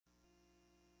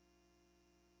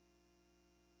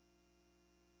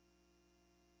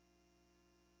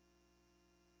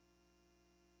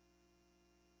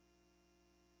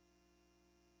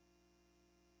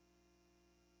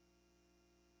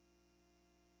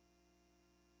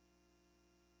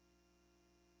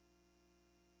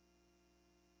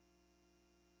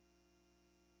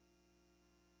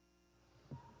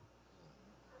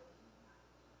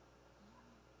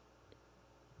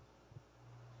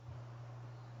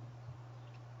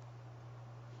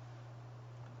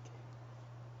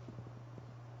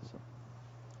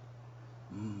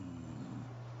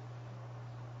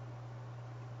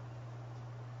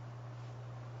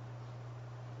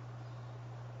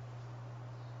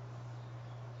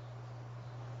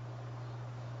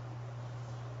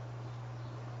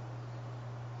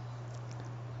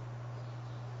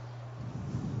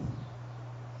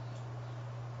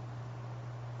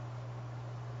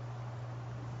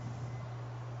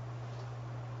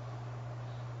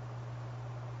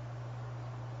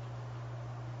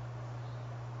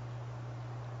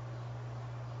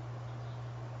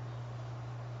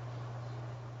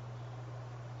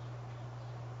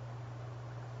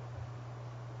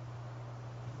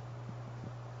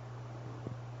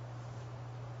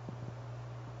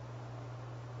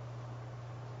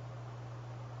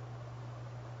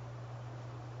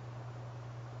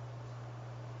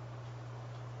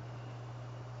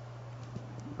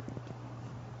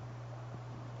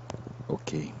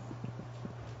Okay.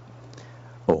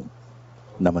 Oh,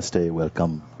 Namaste.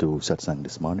 Welcome to Satsang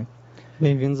this morning.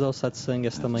 Bem-vindos ao Satsang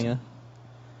esta manhã.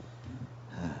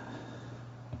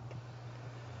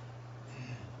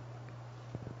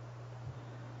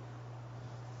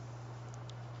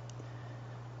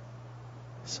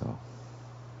 So,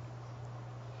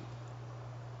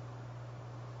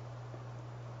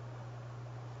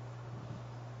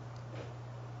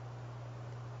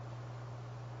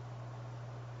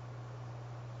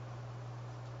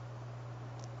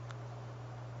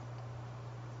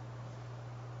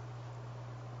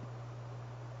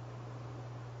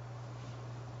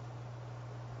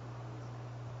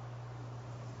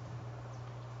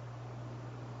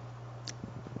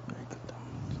 very good.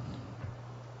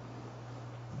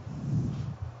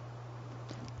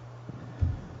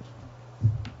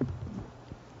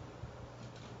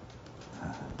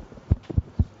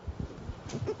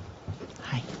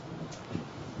 Ai,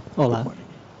 Olá. Good morning.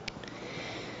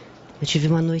 eu tive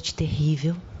uma noite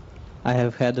terrível. I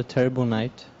have had a terrible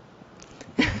night.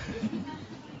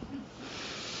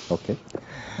 Okay.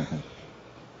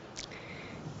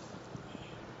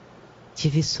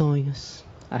 Tive sonhos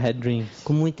I had dreams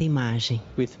com muita imagem.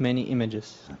 with many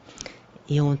images.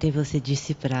 E ontem você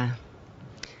disse para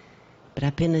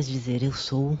apenas dizer eu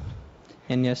sou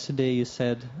And yesterday you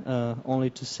said only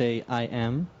to say I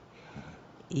am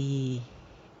e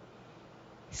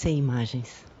sem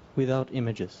imagens. without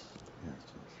images. Yes,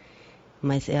 yes.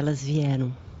 Mas elas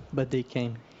vieram But they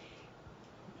came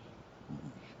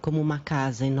como uma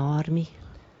casa enorme,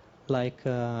 like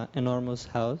an enormous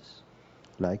house,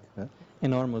 Like,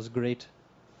 enormous, great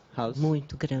house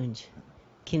muito grande,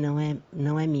 que não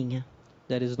é minha,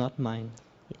 that is not mine.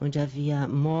 onde havia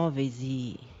móveis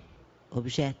e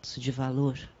objetos de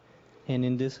valor. And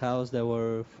in this house there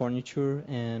were furniture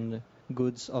and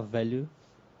goods of value,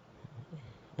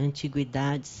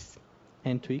 Antiguidades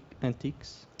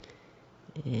antiques,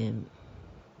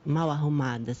 mal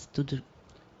arrumadas, tudo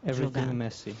everything jogado.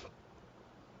 messy.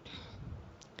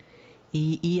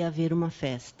 E ia haver uma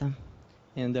festa.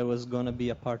 And there was gonna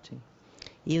be a party.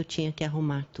 E eu tinha que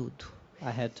arrumar tudo. I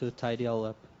had to tidy all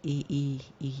up. E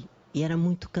era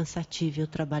muito cansativo. Eu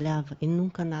trabalhava e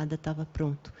nunca nada estava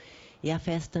pronto. E a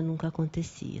festa nunca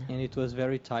acontecia. And it was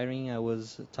very tiring. I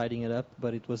was tidying it up,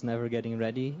 but it was never getting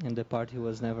ready, and the party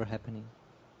was never happening.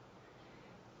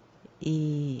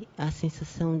 E a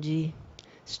sensação de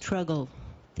struggle o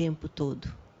tempo todo.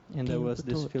 And there Tempo was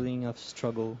this todo. feeling of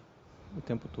struggle o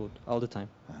tempo todo, all the time.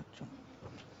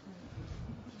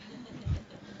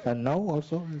 and now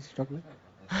also is struggling?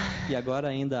 E agora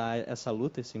ainda há essa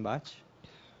luta, esse embate.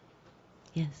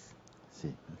 Yes. See,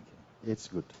 okay. It's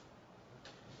good.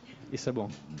 Isso é bom.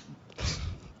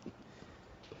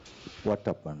 What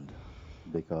happened?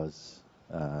 Because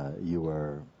you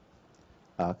were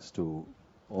asked to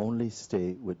only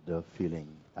stay with the feeling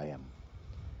I am.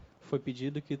 Foi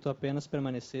pedido que tu apenas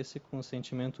permanecesse com o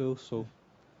sentimento eu sou.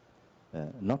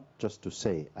 Not just to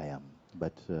say I am,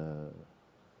 but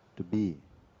to be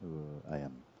I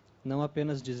am. Não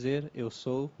apenas dizer eu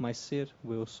sou, mas ser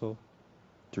o eu sou.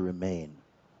 To remain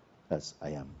as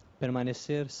I am.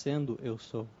 Permanecer sendo eu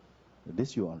sou.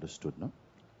 This you understood, no?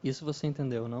 Isso você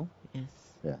entendeu, não? Yes.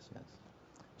 Yes, yes.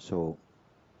 So,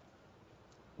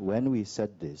 when we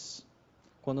said this,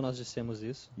 Quando nós dissemos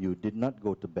isso, you did not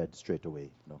go to bed straight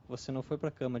away, no? você não foi para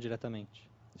a cama diretamente.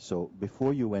 So,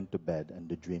 before you went to bed and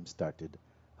the dream started,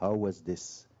 how was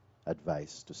this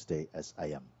advice to stay as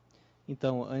I am?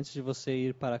 Então, antes de você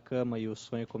ir para a cama e o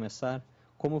sonho começar,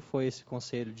 como foi esse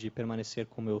conselho de permanecer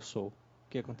como eu sou? O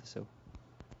que aconteceu?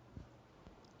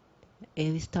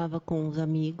 Eu estava com os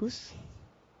amigos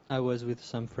I was with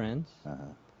some friends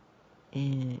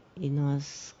e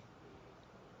nós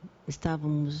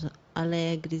estávamos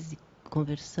alegres e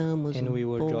conversamos and we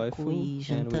were pouco joyful e and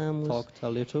jantamos. we talked a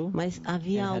little, Mas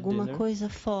havia and had alguma dinner. coisa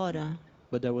fora,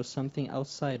 But there was something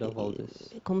outside of all this,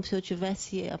 como se eu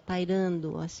estivesse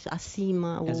pairando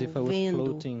acima, as if I ou was vendo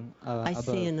floating as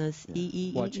above, cenas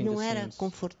e watching não the era scenes.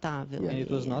 confortável. Yeah. and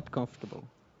it was not comfortable.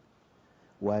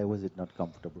 Why was it not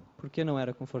comfortable? Por que não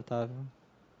era confortável?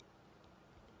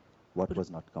 What was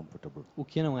not comfortable? O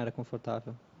que não era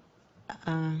confortável?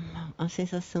 A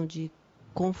sensação de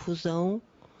confusão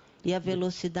e a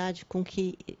velocidade com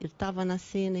que eu estava na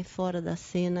cena e fora da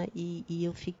cena e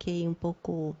eu fiquei um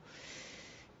pouco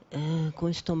com o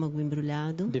estômago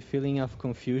embrulhado. The feeling of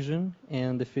confusion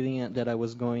and the feeling that I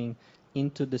was going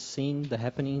into the scene, the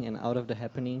happening, and out of the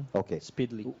happening Okay.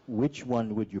 speedily. Which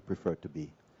one would you prefer to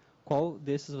be? Qual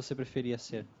desses você preferia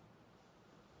ser?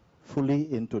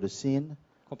 Fully into the scene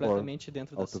Completamente or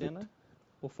dentro da out of cena it?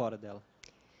 ou fora dela?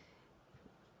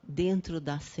 dentro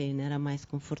da cena era mais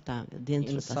confortável.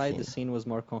 Dentro da Inside the cena. scene was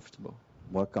more comfortable.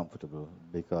 More comfortable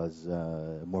because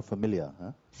more familiar,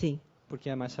 huh? Sim. Porque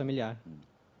é mais familiar.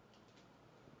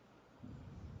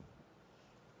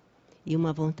 E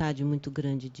uma vontade muito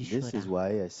grande de This is chorar.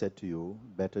 why I said to you,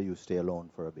 better you stay alone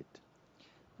for a bit.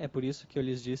 É por isso que eu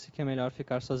lhes disse que é melhor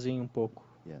ficar sozinho um pouco.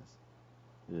 Yes.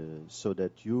 So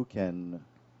that you can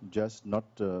just not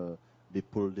be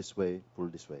pulled this way,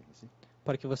 you see?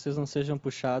 Para que vocês não sejam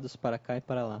puxados para cá e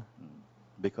para lá.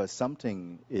 Because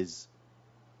something is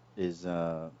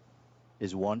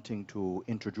wanting to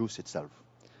introduce itself.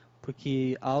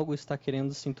 Porque algo está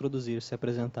querendo se introduzir, se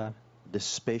apresentar. The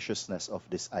spaciousness of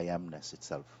this I amness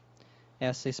itself.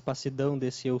 Essa espacidão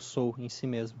desse eu sou em si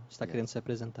mesmo está Yes. querendo se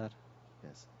apresentar.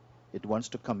 Yes. It wants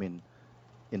to come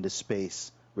in the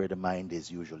space where the mind is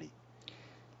usually.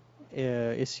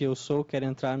 Esse eu sou quer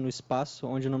entrar no espaço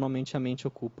onde normalmente a mente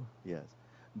ocupa. Yes.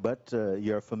 But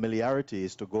your familiarity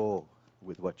is to go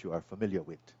with what you are familiar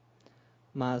with.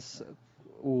 Mas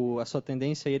a sua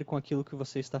tendência é ir com aquilo que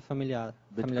você está Because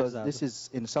familiarizado. this is,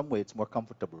 in some way, it's more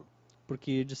comfortable.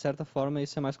 Porque, de certa forma,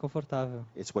 isso é mais confortável.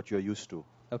 It's what you're used to.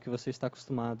 É o que você está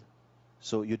acostumado.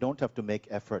 So you don't have to make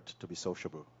effort to be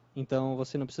sociable Então,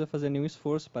 você não precisa fazer nenhum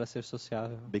esforço para ser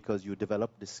sociável. because you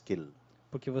develop the skill.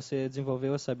 Porque você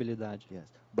desenvolveu essa habilidade. Yes.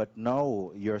 But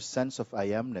now your sense of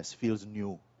I amness feels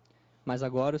new. Mas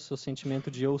agora o seu sentimento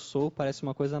de eu sou parece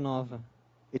uma coisa nova.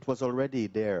 It was already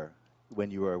there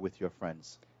when you were with your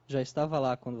friends. Já estava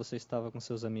lá quando você estava com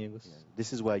seus amigos. Yeah.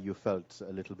 This is why you felt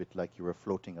a little bit like you were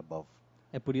floating above.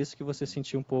 É por isso que você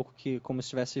sentiu um pouco que como se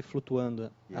estivesse flutuando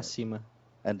Yeah. acima.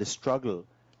 And the struggle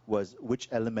was which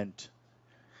element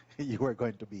you are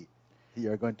going to be. You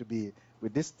are going to be with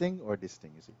this thing or this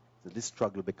thing, you see. So this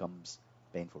struggle becomes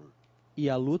painful. E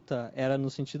a luta era no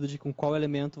sentido de com qual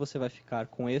elemento você vai ficar,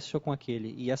 com este ou com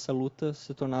aquele. E essa luta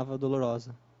se tornava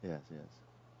dolorosa. Yes, yes.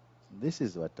 This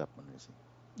is what happened, you see.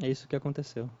 É isso que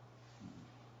aconteceu.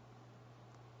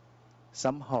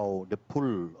 Somehow the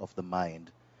pull of the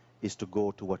mind is to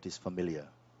go to what is familiar.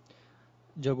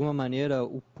 De alguma maneira,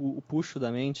 o puxo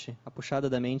da mente, a puxada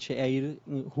da mente é ir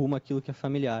rumo àquilo que é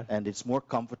familiar. And it's more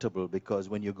comfortable because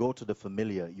when you go to the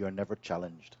familiar, you are never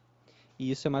challenged.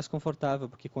 E isso é mais confortável,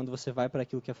 porque quando você vai para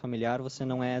aquilo que é familiar, você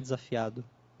não é desafiado.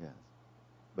 Yes.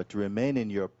 But to remain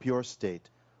in your pure state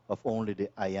of only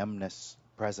the I amness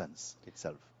presence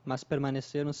itself. Mas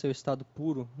permanecer no seu estado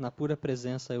puro, na pura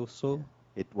presença eu sou,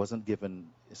 It wasn't given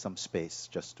some space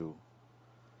just to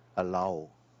allow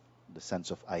the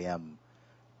sense of I am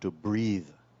to breathe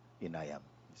in I am.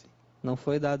 You see? não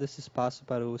foi dado esse espaço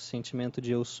para o sentimento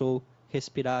de eu sou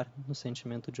respirar no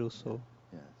sentimento de eu sou.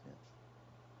 Yes,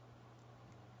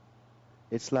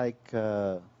 yes.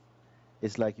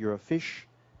 It's like you're a fish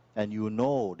and you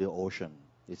know the ocean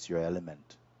is your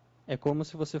element, É como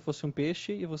se você fosse um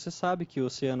peixe e você sabe que o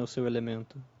oceano é o seu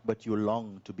elemento, but you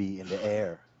long to be in the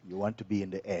air. You want to be in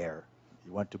the air.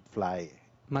 You want to fly.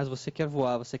 mas você quer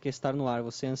voar, você quer estar no ar,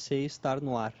 você anseia estar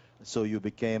no ar. So you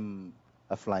became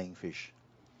a flying fish.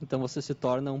 Então você se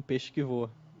torna um peixe que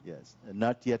voa. Yes.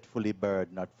 Not yet fully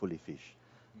bird, not fully fish.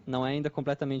 Não é ainda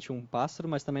completamente um pássaro,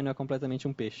 mas também não é completamente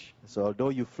um peixe. So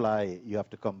although you fly, you have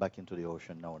to come back into the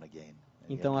ocean now and again. And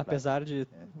you Então, have to fly. apesar de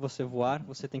você voar,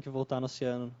 você tem que voltar no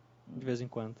oceano de vez em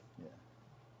quando. Yeah.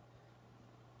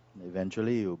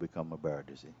 Eventually you become a bird,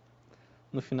 you see.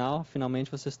 No final, finalmente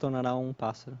você se tornará um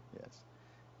pássaro. Yes.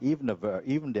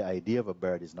 Even the idea of a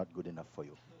bird is not good enough for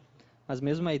you. Mas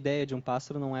mesmo a ideia de um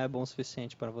pássaro não é bom o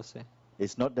suficiente para você.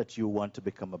 It's not that you want to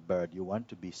become a bird, you want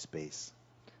to be space.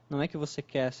 Não é que você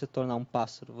quer se tornar um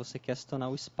pássaro, você quer se tornar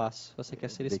o espaço, você quer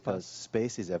ser Because espaço.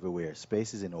 space is everywhere.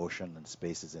 Space is in ocean and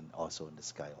space is also in the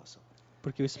sky also.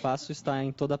 Porque o espaço está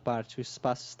em toda parte, o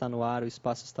espaço está no ar, o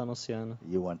espaço está no oceano.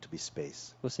 You want to be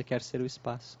space. Você quer ser o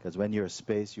espaço. Because when you're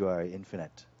space, you are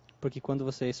infinite, Porque quando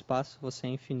você é espaço, você é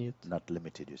infinito not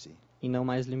limited, you see. e não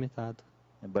mais limitado.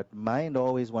 But mind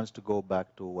always wants to go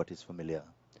back to what is familiar.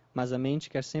 Mas a mente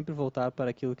quer sempre voltar para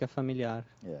aquilo que é familiar.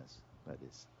 Yes, that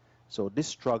is. So this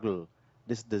struggle,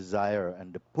 this desire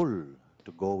and the pull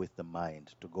to go with the mind,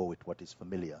 to go with what is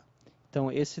familiar, Então,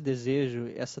 esse desejo,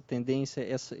 essa tendência,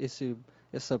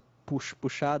 essa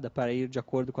puxada para ir de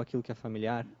acordo com aquilo que é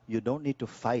familiar, you don't need to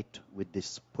fight with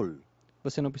this pull.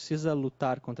 você não precisa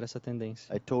lutar contra essa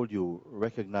tendência. I told you,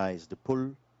 recognize the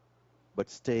pull, but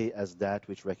stay as that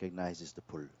which recognizes the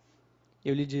pull.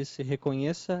 Eu lhe disse,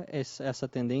 reconheça essa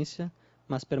tendência,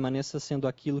 mas permaneça sendo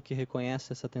aquilo que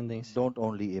reconhece essa tendência. Don't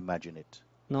only imagine it.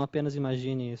 Não apenas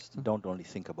imagine isto. Don't only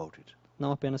think about it.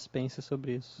 Não apenas pense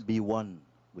sobre isso. Be one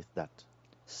with that.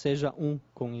 Seja um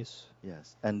com isso.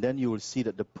 Yes. And then you will see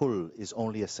that the pull is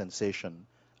only a sensation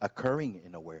occurring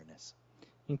in awareness.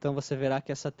 Então você verá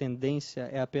que essa tendência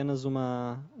é apenas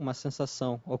uma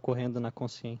sensação ocorrendo na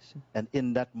consciência. And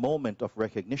in that moment of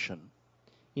recognition,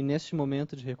 E neste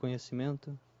momento de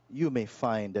reconhecimento, you may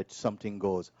find that something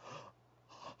goes,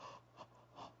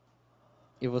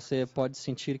 e você pode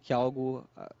sentir que algo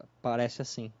parece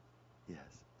assim. yes.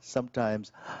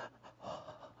 Sometimes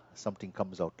something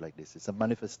comes out like this. It's a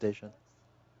manifestation.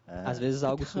 Às vezes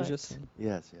algo It surge hurts. assim.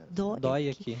 Yes, yes. Dói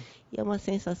aqui. E é uma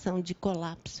sensação de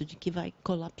colapso, de que vai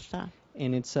colapsar.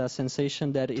 And it's a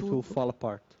sensation that it will Tudo. fall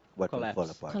apart. What will Collapse. fall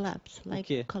apart? Collapse, like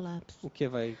quê? collapse. O que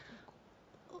vai...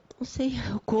 Não sei,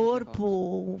 o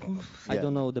corpo. I Yeah.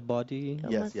 don't know, the body... É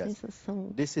uma Yes, yes.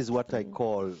 sensação. This is what I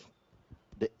call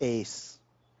the ace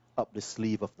up the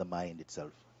sleeve of the mind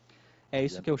itself. É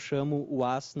isso que eu chamo o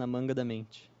as na manga da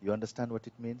mente. You understand what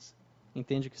it means?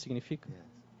 Entende o que significa?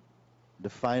 The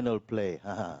final play.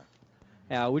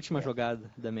 É a última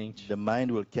jogada da mente. The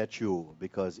mind will catch you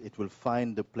because it will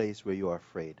find the place where you are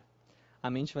afraid. A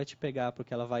mente vai te pegar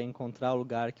porque ela vai encontrar o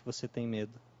lugar que você tem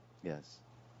medo. Yes.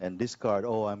 And this card,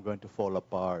 oh, I'm going to fall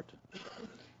apart.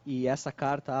 E essa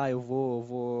carta, eu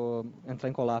vou entrar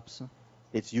em colapso.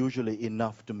 It's usually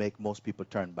enough to make most people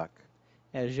turn back.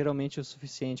 É geralmente o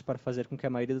suficiente para fazer com que a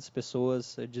maioria das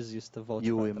pessoas desista, volte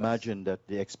You para trás. imagine that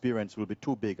the experience will be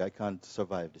too big. I can't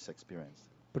survive this experience.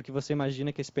 Porque você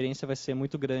imagina que a experiência vai ser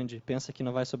muito grande, pensa que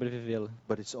não vai sobrevivê-la.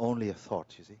 But it's only a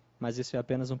thought, you see. Mas isso é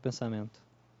apenas um pensamento.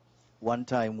 One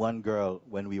time, one girl,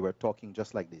 when we were talking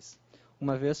just like this,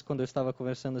 Uma vez, quando eu estava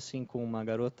conversando assim com uma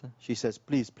garota, she says,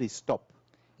 please, please stop.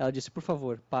 ela disse, por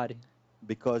favor, pare,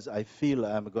 Because I feel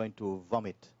I'm going to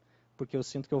vomit porque eu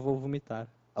sinto que eu vou vomitar.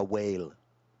 a whale.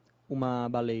 Uma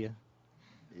baleia.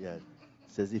 Yeah.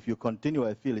 Says, if you continue,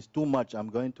 I feel it's too much. I'm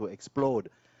going to explode.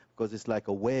 Because it's like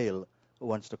a whale who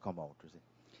wants to come out. You see?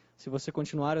 Se você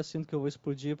continuar, eu sinto que eu vou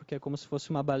explodir, porque é como se fosse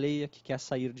uma baleia que quer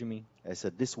sair de mim. I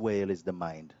said, this whale is the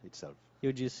mind itself.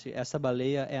 Eu disse, essa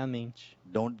baleia é a mente.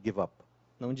 Don't give up.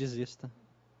 Não desista.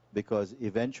 Because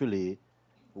eventually,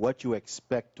 what you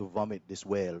expect to vomit this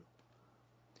whale,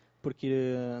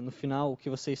 Porque no final, o que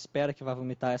você espera que vai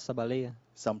vomitar essa baleia,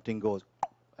 something goes,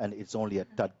 and it's only a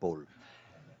tadpole.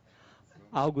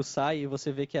 algo sai e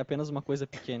você vê que é apenas uma coisa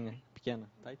pequena.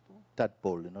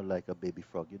 Tadpole, like a baby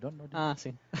frog. You don't know that? Ah,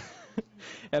 sim.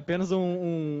 É apenas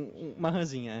uma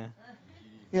rãzinha.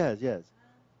 É. Yes, yes.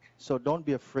 So don't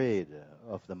be afraid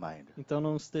of the mind. Então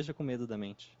não esteja com medo da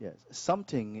mente. Yes.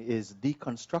 Something is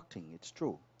deconstructing, it's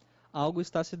true. Algo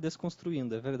está se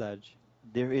desconstruindo, é verdade.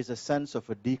 There is a sense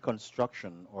of a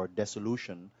deconstruction or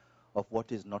dissolution of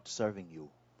what is not serving you,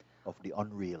 of the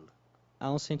unreal.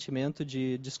 Há um sentimento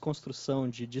de desconstrução,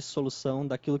 de dissolução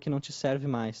daquilo que não te serve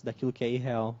mais, daquilo que é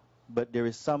irreal. But there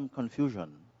is some confusion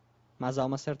Mas há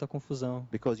uma certa confusão,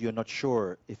 because you're not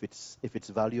sure if it's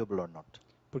valuable or not.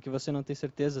 porque você não tem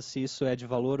certeza se isso é de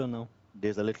valor ou não.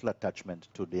 There's a little attachment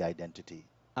to the identity.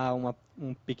 Há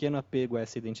um pequeno apego a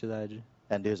essa identidade.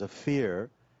 And there's a fear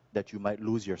that you might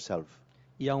lose yourself.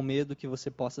 E há um medo que você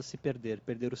possa se perder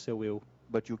o seu eu.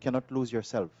 But you cannot lose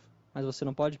yourself. Mas você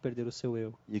não pode perder o seu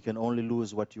eu. You can only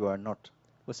lose what you are not.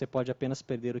 Você pode apenas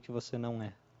perder o que você não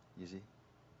é. You see?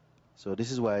 So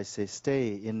this is why I say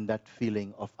stay in that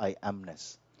feeling of I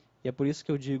amness. E é por isso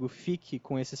que eu digo, fique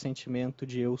com esse sentimento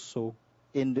de eu sou.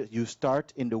 You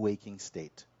start in the waking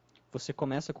state. Você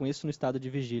começa com isso no estado de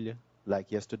vigília.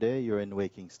 Like yesterday, you're in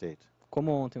waking state.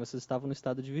 Como ontem, você estava no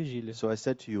estado de vigília. So I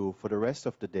said to you, for the rest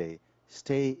of the day,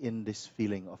 stay in this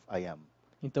feeling of I am.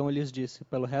 Então eu lhes disse,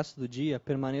 pelo resto do dia,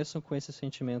 permaneçam com esse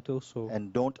sentimento eu sou. And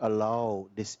don't allow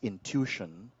this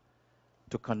intuition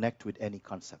to connect with any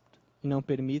concept. E não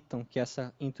permitam que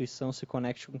essa intuição se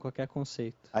conecte com qualquer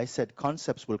conceito. I said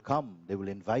concepts will come. They will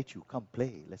invite you. Come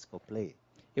play. Let's go play.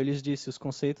 Eu lhes disse, os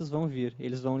conceitos vão vir,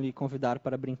 eles vão lhe convidar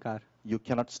para brincar. You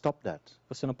cannot stop that,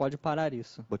 Você não pode parar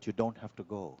isso, but you don't have to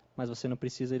go. mas você não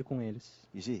precisa ir com eles.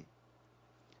 You see?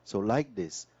 So like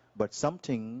this, but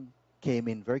something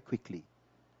came in very quickly.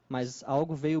 Mas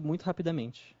algo veio muito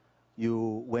rapidamente.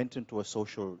 You went into a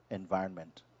social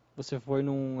environment. Você foi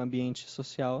num ambiente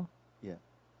social, Yeah.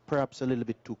 Perhaps a little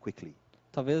bit too quickly.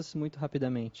 talvez muito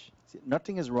rapidamente. See,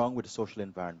 nothing is wrong with the social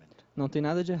environment, Não tem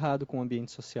nada de errado com o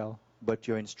ambiente social, but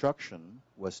your instruction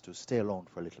was to stay alone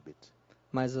for a little bit.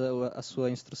 mas a sua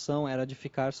instrução era de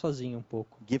ficar sozinho um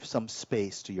pouco, Give some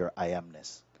space to your I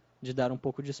amness. de dar um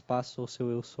pouco de espaço ao seu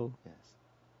eu sou. Yes.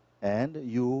 And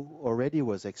you already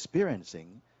was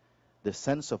experiencing the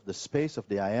sense of the space of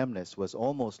the I amness was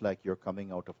almost like you're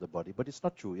coming out of the body, but it's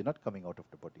not true. You're not coming out of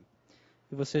the body.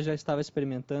 E você já estava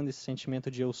experimentando esse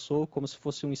sentimento de eu sou como se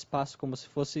fosse um espaço, como se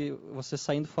fosse você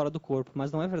saindo fora do corpo.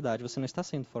 Mas não é verdade, você não está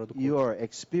saindo fora do corpo. You are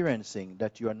experiencing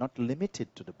that you are not limited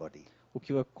to the body. O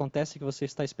que acontece é que você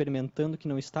está experimentando que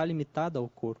não está limitado ao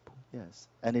corpo. Yes.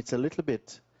 And it's a little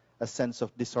bit a sense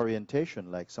of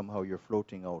disorientation, like somehow you're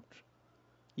floating out.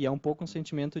 E é um pouco um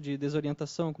sentimento de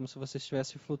desorientação, como se você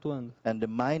estivesse flutuando. And the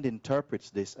mind interprets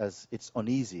this as it's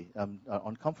uneasy,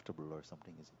 uncomfortable or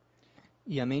something, is it?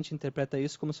 E a mente interpreta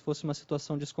isso como se fosse uma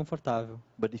situação desconfortável.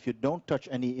 But if you don't touch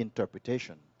any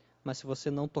interpretation, Mas se você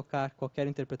não tocar qualquer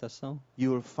interpretação,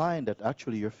 you will find that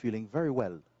actually you're feeling very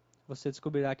well. você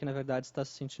descobrirá que na verdade está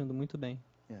se sentindo muito bem.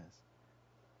 Yes.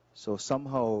 So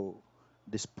somehow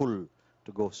this pull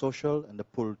to go social and the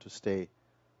pull to stay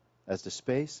as the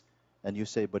space, and you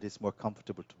say, but it's more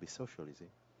comfortable to be social, is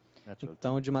it? Natural.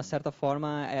 Então, de uma certa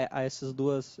forma, há essas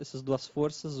duas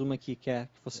forças, uma que quer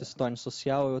que você se torne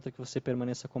social e outra que você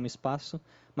permaneça como espaço,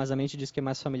 mas a mente diz que é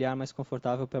mais familiar, mais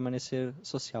confortável permanecer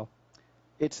social.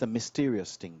 It's a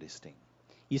mysterious thing, this thing.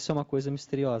 Isso é uma coisa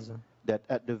misteriosa. That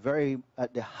at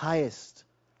the highest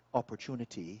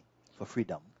opportunity for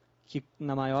freedom, Que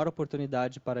na maior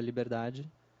oportunidade para a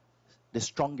liberdade, the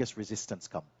strongest resistance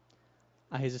come.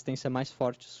 a resistência mais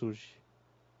forte surge.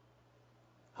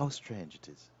 How strange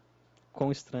it is.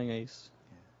 Quão estranho é isso.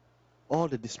 All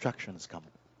the distractions come.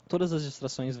 Todas as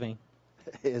distrações vêm.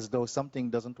 As though something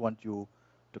doesn't want you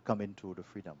to come into the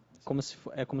freedom. Como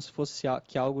se fosse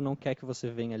que algo não quer que você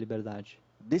venha à liberdade.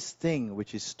 This thing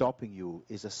which is stopping you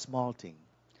is a small thing,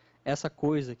 Essa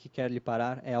coisa que quer lhe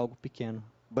parar é algo pequeno,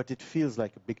 but it feels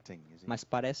like a big thing. You see? mas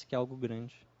parece que é algo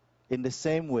grande. In the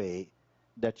same way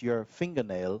that your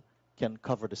fingernail can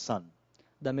cover the sun,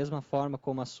 Da mesma forma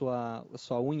como a sua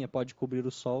unha pode cobrir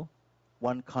o sol,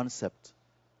 one concept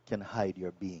can hide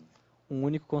your being. um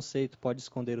único conceito pode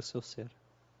esconder o seu ser.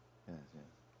 Yes, yes.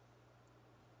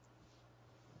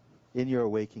 In your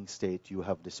waking state, you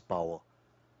have this power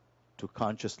to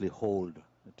consciously hold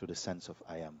to the sense of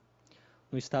I am.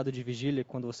 No estado de vigília,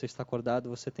 quando você está acordado,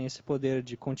 você tem esse poder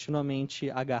de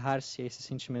continuamente agarrar-se a esse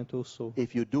sentimento eu sou.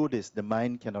 If you do this, the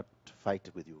mind cannot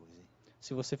fight with you, you see?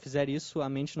 Se você fizer isso, a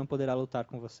mente não poderá lutar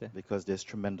com você, Because there's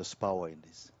tremendous power in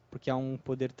this. porque há um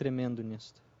poder tremendo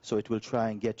nisto. So it will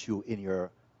try and get you in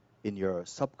your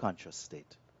subconscious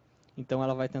state, Então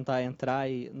ela vai tentar entrar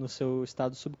no seu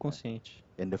estado subconsciente,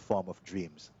 in the form of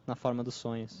dreams. na forma dos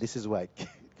sonhos. This is why it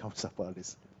comes up all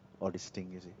this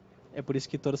thing, you see. É por isso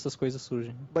que todas essas coisas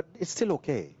surgem. But it's still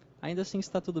okay. Ainda assim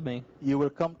está tudo bem. You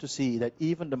will come to see that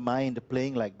even the mind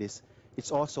playing like this, it's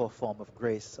also a form of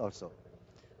grace also.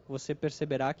 Você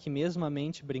perceberá que mesmo a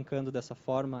mente brincando dessa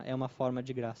forma é uma forma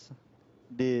de graça.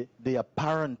 The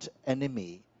apparent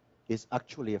enemy is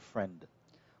actually a friend.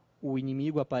 O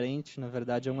inimigo aparente, na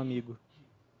verdade, é um amigo.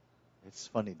 It's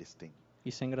funny, this thing.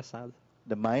 Isso é engraçado.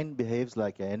 The mind behaves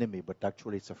like an enemy, but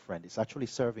actually it's a friend. It's actually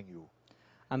serving you.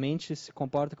 A mente se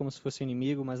comporta como se fosse um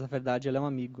inimigo, mas na verdade ela é um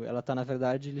amigo. Ela está, na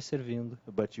verdade, lhe servindo.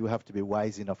 But you have to be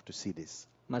wise enough to see this.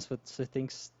 Mas você tem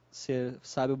que ser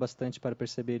sábio bastante para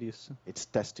perceber isso. It's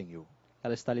testing you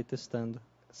Ela está lhe testando.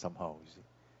 somehow, you see.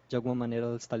 De alguma maneira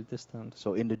ela está lhe testando.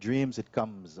 So in the dreams it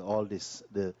comes,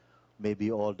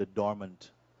 maybe all the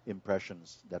dormant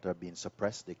impressions that are being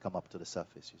suppressed, they come up to the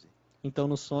surface, you see. Então,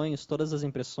 nos sonhos, todas as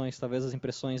impressões, talvez as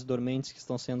impressões dormentes que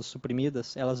estão sendo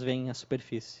suprimidas, elas vêm à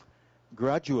superfície.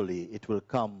 Gradually it will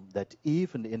come that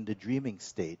even in the dreaming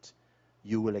state,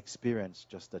 you will experience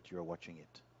just that you're watching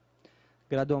it.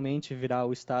 Gradualmente virá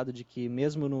o estado de que,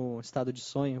 mesmo no estado de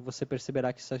sonho, você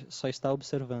perceberá que só está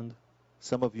observando.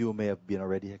 Some of you may have been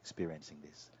already experiencing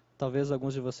this, Talvez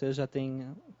alguns de vocês já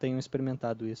tenham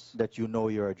experimentado isso. that you know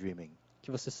you are dreaming, Que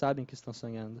vocês sabem que estão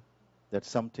sonhando. that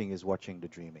something is watching the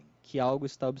dreaming. Que algo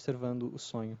está observando o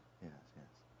sonho. Yes, yes.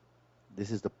 This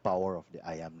is the power of the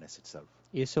I amness itself.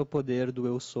 Esse é o poder do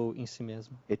eu sou em si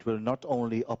mesmo. It will not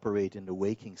only operate in the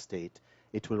waking state,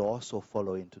 it will also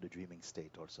follow into the dreaming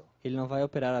state also. Ele não vai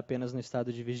operar apenas no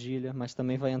estado de vigília, mas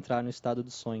também vai entrar no estado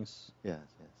dos sonhos. Yes,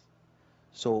 yes.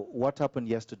 So what happened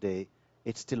yesterday,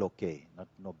 it's still okay,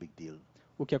 no big deal.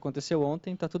 O que aconteceu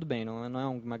ontem está tudo bem, não é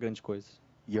uma grande coisa.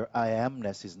 Your I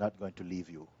amness is not going to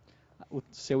leave you. O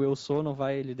seu eu sou não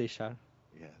vai lhe deixar.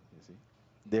 Yeah, you see.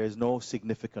 There is no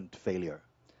significant failure.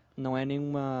 Não é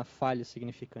nenhuma falha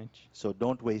significante. So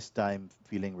don't waste time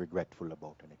feeling regretful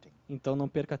about anything. Então não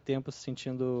perca tempo se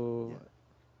sentindo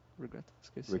Yeah.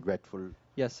 esqueci. Regretful.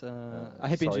 Yes,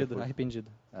 arrependido, sorrowful.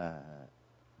 arrependido.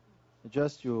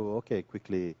 Just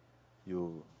quickly,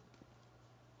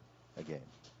 again.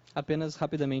 Apenas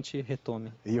rapidamente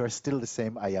retome. You are still the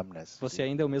same I amness. Você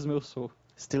ainda é o mesmo eu sou.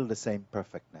 Still the same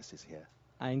perfectness is here.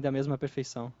 Ainda a mesma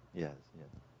perfeição. Yes, yes.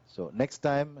 So next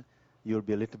time you'll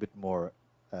be a little bit more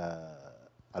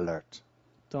alert.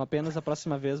 Então apenas a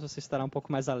próxima vez você estará um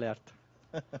pouco mais alerta.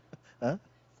 Huh?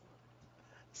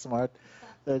 Smart.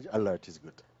 Alert is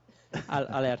good.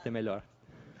 Alerta é melhor.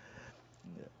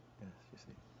 Yeah. Yes, you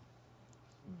see.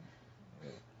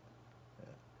 Yeah.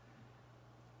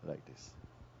 Yeah. Like this.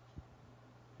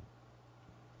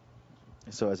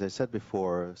 So as I said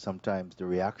before, sometimes the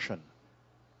reaction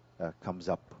comes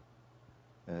up.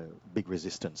 Big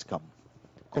resistance come.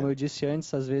 Como eu disse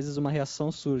antes, às vezes uma reação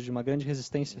surge, uma grande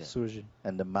resistência Yeah. surge.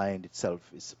 And the mind itself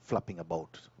is flapping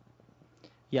about.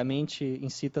 E a mente em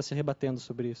si está se rebatendo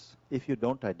sobre isso. If you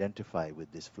don't identify with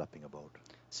this flapping about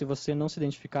Se você não se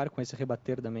identificar com esse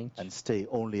rebater da mente and stay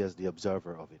only as the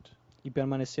observer of it, e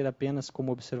permanecer apenas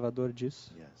como observador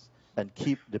disso, yes, and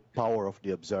keep the power of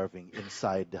the observing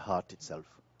inside the heart itself.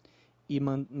 e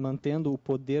mantendo o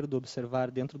poder do observar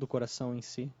dentro do coração em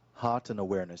si, Heart and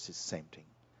awareness is same thing.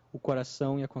 o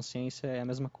coração e a consciência é a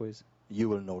mesma coisa. You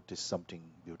will notice something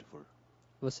beautiful.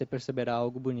 Você perceberá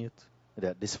algo bonito,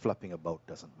 That this flapping about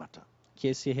doesn't matter. que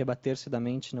esse rebater-se da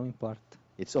mente não importa.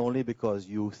 It's only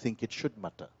because you think it should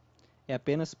matter É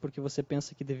apenas porque você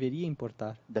pensa que deveria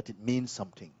importar, that it means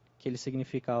something, que ele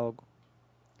significa algo.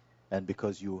 and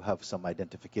because you have some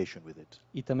identification with it,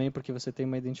 E também porque você tem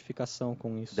uma identificação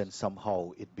com isso. then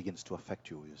somehow it begins to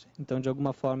affect you, you see. Então, de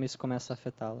alguma forma, isso começa a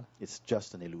afetá-la. It's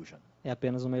just an illusion. É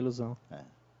apenas uma ilusão.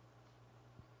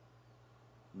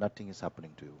 Nothing is happening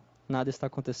to you. Nada está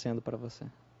acontecendo para você.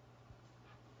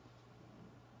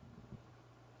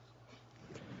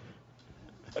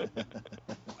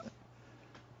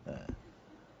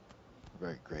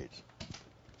 Very great.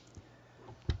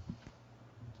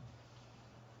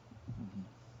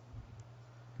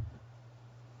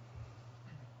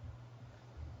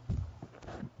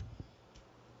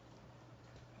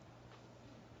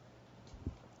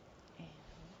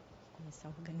 Começar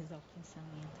a organizar o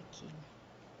pensamento aqui.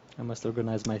 I must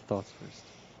organize my thoughts first.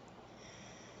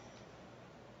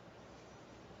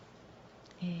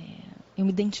 Eu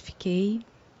me identifiquei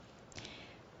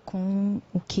com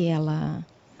o que ela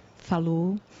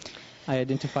falou, I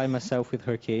identify myself with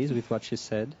her case, with what she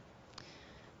said,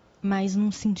 mas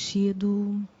num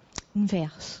sentido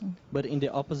inverso. but in the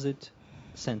opposite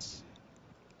sense.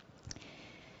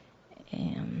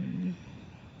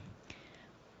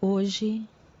 Hoje,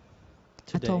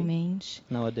 Today, atualmente,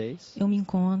 nowadays, eu me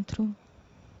encontro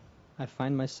I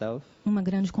find myself numa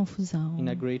grande confusão. in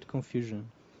a great confusion.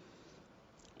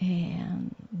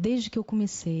 Desde que eu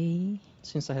comecei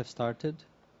Since I have started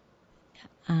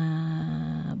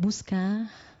a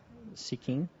buscar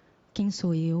seeking quem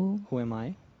sou eu, who am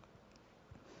I,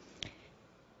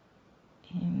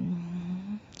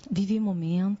 vivi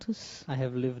momentos, I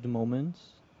have lived moments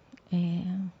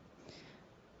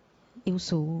eu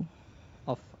sou,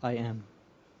 of I am,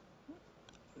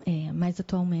 mas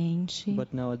atualmente but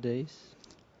nowadays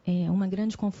uma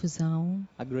grande confusão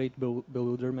a great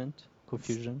bewilderment,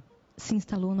 confusion, se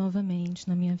instalou novamente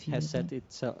na minha vida.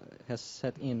 has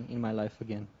set in my life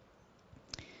again.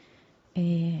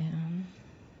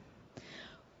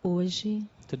 Hoje,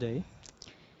 Today,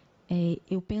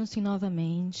 eu penso em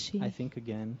novamente I think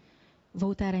again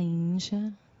voltar à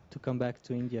Índia to come back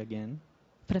to India again,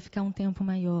 para ficar um tempo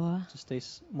maior, to stay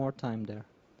more time there,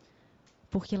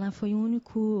 porque lá foi o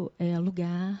único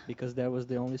lugar because there was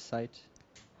the only site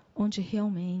onde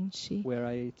realmente where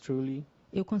I truly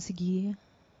eu consegui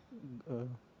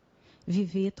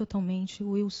viver totalmente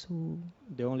o eu sou.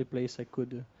 the only place I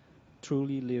could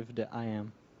truly live the I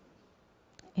am.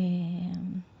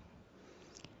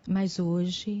 Mas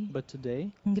hoje, But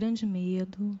today, um grande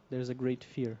medo there's a great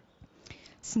fear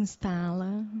se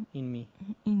instala in me.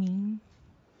 em mim.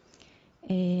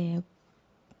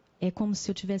 É como se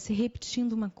eu estivesse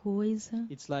repetindo uma coisa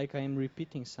It's like I am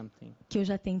repeating something que eu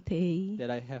já tentei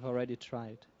that I have already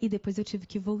tried, e depois eu tive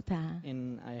que voltar.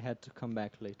 and I had to come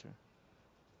back later.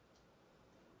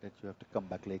 That you have to come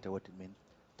back later, what it means?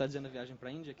 Tá dizendo a viagem para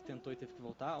a Índia que tentou e teve que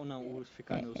voltar, ou não? Ou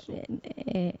ficar no eu sou?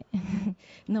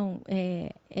 Não,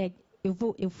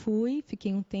 eu fui,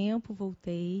 fiquei um tempo,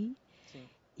 voltei. Sim.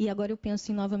 E agora eu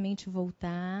penso em novamente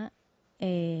voltar.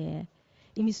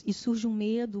 E surge um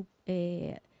medo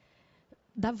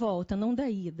da volta, não da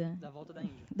ida. Da volta da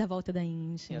Índia. Da volta da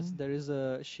Índia. Yes, there is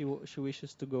a she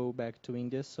wishes to go back to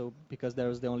India, so because there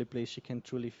is the only place she can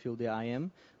truly feel the I am,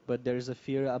 but there is a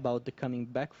fear about the coming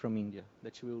back from India,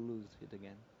 that she will lose it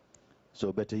again.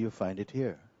 So better you find it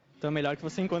here. Então é melhor que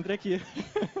você encontre aqui.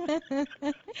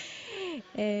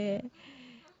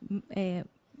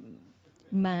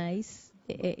 Mas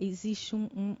existe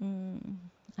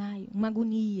uma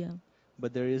agonia.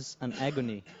 But there is an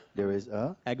agony. There is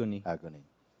a Agony. agony.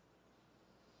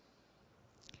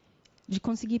 de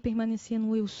conseguir permanecer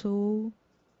no eu sou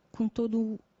com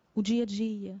todo o dia a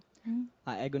dia.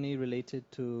 Agony related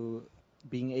to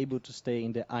being able to stay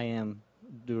in the I am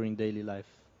during daily life.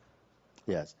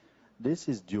 Yes. This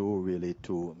is due really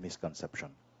to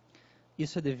misconception.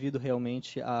 Isso é devido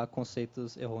realmente a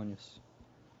conceitos errôneos.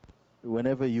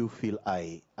 Whenever you feel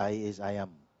I is I am.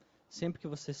 Sempre que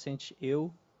você sente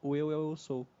eu, o eu é o eu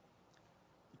sou.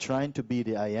 Trying to be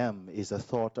the I am is a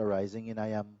thought arising in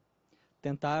I am.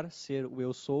 Tentar ser o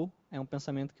eu sou é um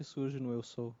pensamento que surge no eu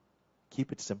sou.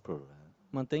 Keep it simple.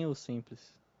 Mantenha-o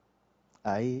simples.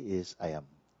 I is I am.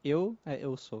 Eu é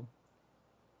eu sou.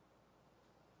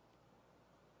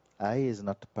 I is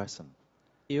not a person.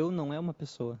 Eu não é uma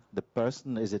pessoa. The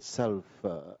person is itself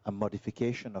a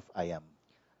modification of I am.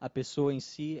 A pessoa em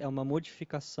si é uma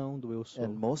modificação do eu sou. And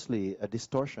mostly a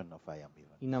distortion of I am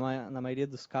even. E na maioria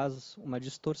dos casos, uma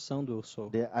distorção do eu sou.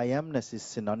 The I amness is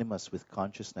synonymous with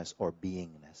consciousness or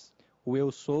beingness. O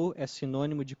eu sou é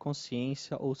sinônimo de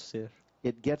consciência ou ser.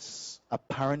 It gets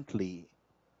apparently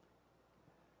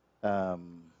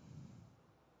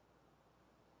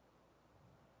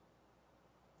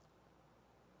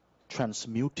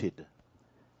transmuted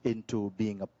into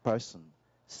being a person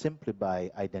simply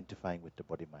by identifying with the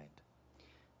body-mind.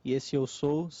 E esse eu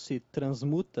sou se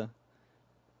transmuta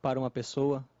para uma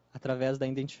pessoa através da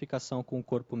identificação com o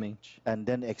corpo-mente. And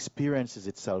then experiences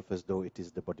itself as though it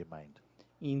is the body-mind.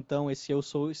 E então esse eu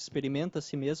sou experimenta a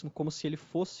si mesmo como se ele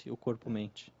fosse o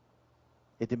corpo-mente.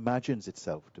 It imagines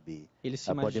itself to be Ele se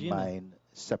a imagina, body-mind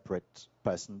separate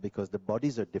person because the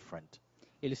bodies are different.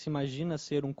 ele se imagina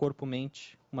ser um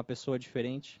corpo-mente, uma pessoa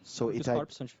diferente, So porque os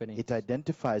corpos são diferentes. it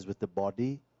identifies with the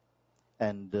body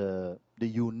and the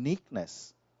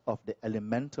uniqueness of the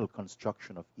elemental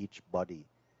construction of each body,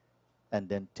 and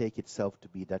then take itself to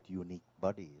be that unique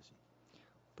body. You see?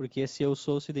 Porque esse eu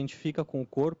sou se identifica com o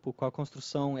corpo, com a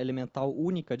construção elemental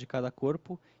única de cada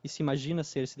corpo, e se imagina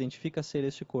ser, se identifica ser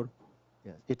este corpo.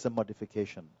 Yes. It's a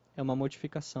modification, É uma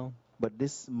modificação. but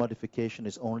this modification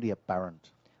is only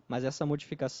apparent, Mas essa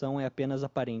modificação é apenas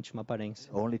aparente, uma aparência.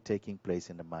 only taking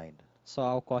place in the mind.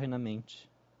 Só ocorre na mente.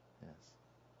 Yes.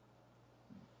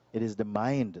 It is the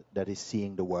mind that is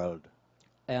seeing the world.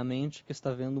 É a mente que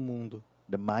está vendo o mundo.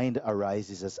 The mind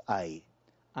arises as I,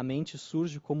 A mente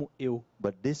surge como eu,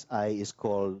 but this I is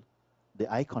called the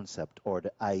I concept or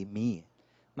the I me,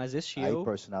 mas I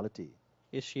personality.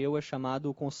 este eu é chamado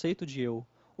o conceito de eu,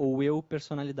 ou eu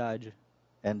personalidade.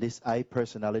 And this I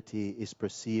personality is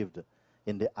perceived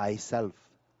in the I self.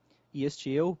 E este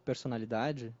eu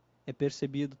personalidade é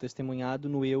percebido, testemunhado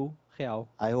no eu real.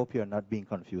 I hope you are not being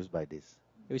confused by this.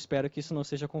 Eu espero que isso não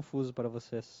seja confuso para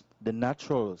vocês. The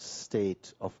natural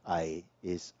state of I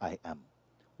is I am.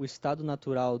 O estado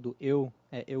natural do eu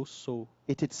é eu sou.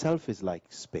 It itself is like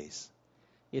space.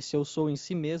 Esse eu sou em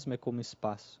si mesmo é como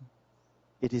espaço.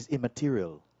 It is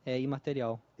immaterial, É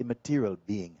imaterial. immaterial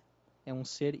being. É um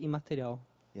ser imaterial.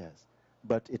 Yes.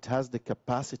 But it has the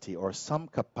capacity or some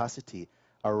capacity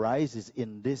arises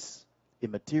in this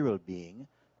immaterial being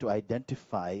to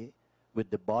identify with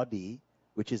the body,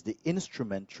 which is the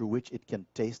instrument through which it can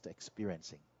taste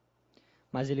experiencing.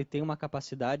 Mas ele tem uma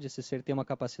capacidade, esse ser tem uma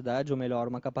capacidade, ou melhor,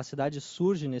 uma capacidade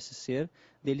surge nesse ser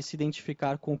dele se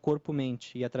identificar com o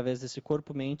corpo-mente e através desse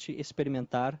corpo-mente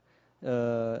experimentar,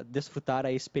 desfrutar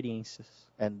a experiências.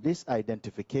 And this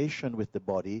identification with the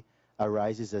body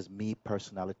arises as me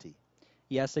personality,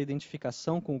 E essa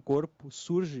identificação com o corpo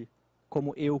surge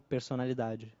como eu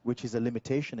personalidade. which is a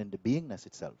limitation in the beingness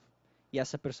itself. E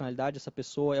essa personalidade, essa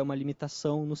pessoa é uma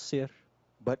limitação no ser,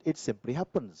 But it simply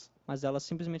happens. mas ela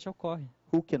simplesmente ocorre.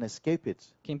 Who can escape it?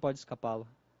 Quem pode escapá-la?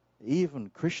 Even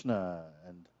Krishna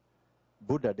and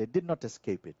Buddha, they did not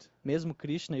escape it. Mesmo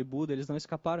Krishna e Buda, eles não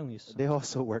escaparam isso. They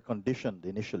also were conditioned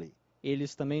initially.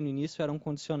 Eles também no início eram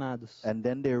condicionados. And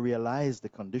then they realized the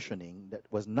conditioning that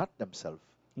was not themselves.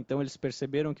 Então eles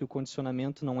perceberam que o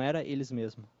condicionamento não era eles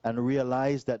mesmos. And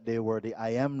realized that they were the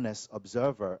I amness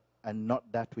observer and not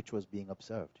that which was being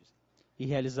observed. You see. E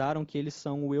realizaram que eles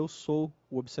são o eu sou,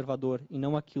 o observador, e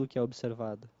não aquilo que é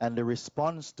observado. And the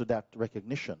response to that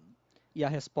recognition E a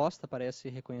resposta para esse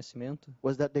reconhecimento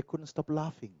was that they couldn't stop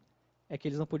laughing. é que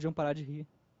eles não podiam parar de rir.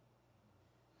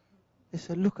 They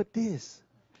said, look at this.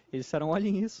 Eles disseram,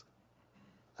 olhem isso.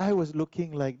 I was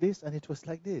looking like this and it was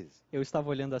like this. Eu estava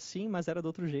olhando assim, mas era do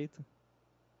outro jeito.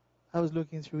 I was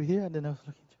looking through here and then I was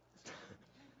looking through this.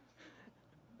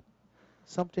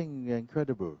 Something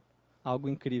incredible. Algo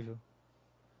incrível.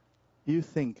 You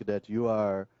think that you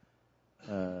are,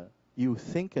 you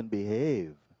think and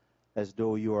behave as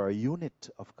though you are a unit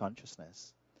of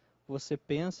consciousness Você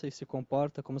pensa e se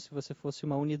comporta como se você fosse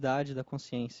uma unidade da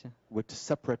consciência, with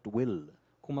separate will.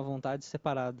 com uma vontade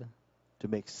separada, to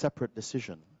make separate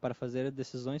decision. para fazer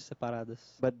decisões separadas.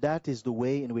 But that is the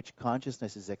way in which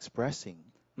consciousness is expressing,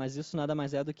 Mas isso nada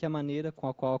mais é do que a maneira com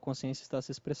a qual a consciência está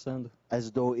se expressando. as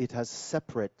though it has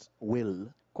separate will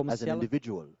Como as se an ela-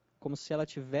 individual. Como se ela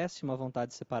tivesse uma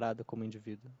vontade separada como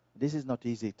indivíduo. This is not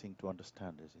easy thing to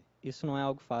understand, is it? Isso não é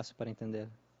algo fácil para entender.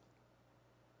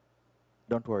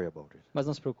 Don't worry about it. Mas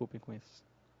não se preocupem com isso.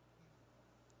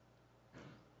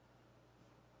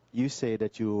 You say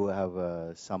that you have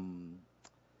a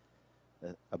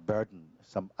burden,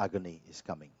 some agony is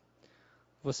coming.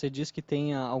 Você diz que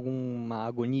tem alguma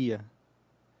agonia,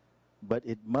 But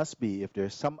it must be, if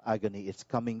there's some agony, it's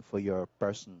coming for your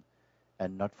person and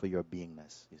not for your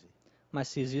beingness, you see. mas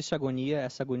se existe agonia,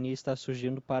 essa agonia está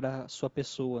surgindo para a sua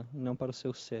pessoa, e não para o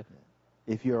seu ser.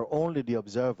 If you're only the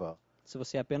observer, Se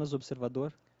você é apenas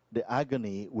observador, the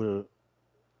agony will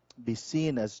be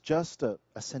seen as just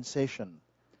a sensation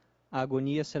a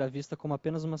agonia será vista como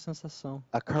apenas uma sensação.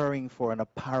 occurring for an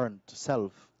apparent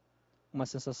self Uma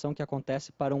sensação que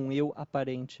acontece para um eu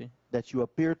aparente, that you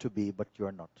appear to be, but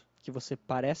you're not. que você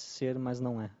parece ser, mas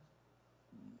não é.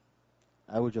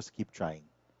 I will just keep trying.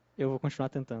 Eu vou continuar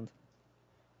tentando.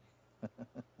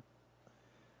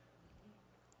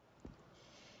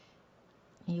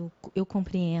 Eu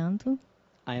compreendo,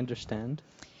 I understand,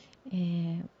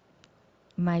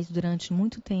 mas durante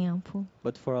muito tempo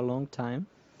but for a long time,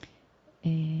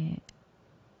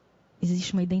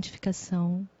 existe uma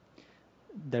identificação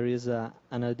there is an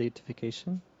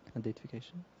identification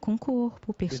com o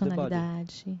corpo, the body.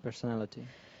 personalidade. Personality.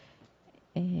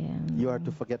 You are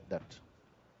to forget that.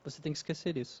 Você tem que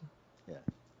esquecer isso. Yeah.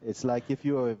 It's like if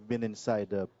you have been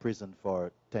inside a prison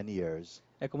for 10 years,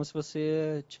 É como se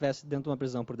você estivesse dentro de uma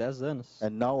prisão por 10 anos,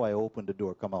 and now I open the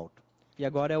door, come out. e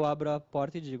agora eu abro a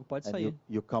porta e digo, pode And sair.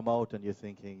 you come out and you're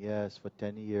thinking, yes, for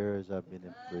 10 years I've been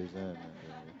in prison.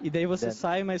 E daí você Then-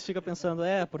 sai, mas fica pensando,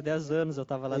 por 10 anos eu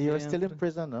estava lá You're still in dentro.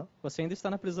 prison, no? Você ainda está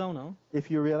na prisão, não? If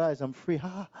you realize I'm free,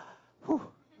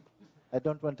 I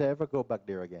don't want to ever go back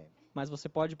there again. Mas você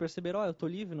pode perceber, eu estou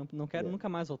livre, não quero Yeah. nunca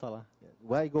mais voltar lá.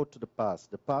 Why go to the past?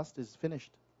 The past is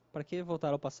finished. Para que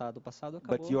voltar ao passado? O passado But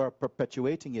acabou. you are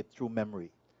perpetuating it through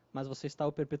memory. Mas você está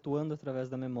o perpetuando através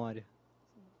da memória.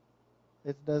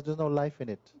 There's no life in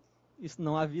it. Isso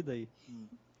não há vida aí.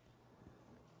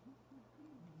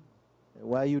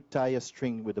 Why you tie a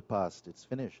string with the past? It's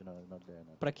finished. It's not there.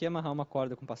 Not. Para que amarrar uma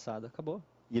corda com o passado? Acabou.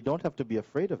 You don't have to be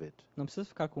afraid of it. Não precisa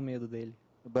ficar com medo dele.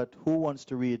 But who wants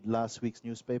to read last week's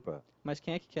newspaper? Mas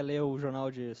quem é que quer ler o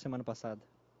jornal de semana passada?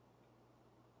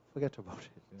 Forget about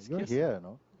it. You're Esqueça. here,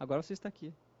 no? Agora você está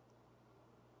aqui.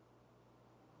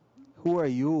 Who are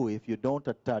you if you don't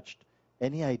attach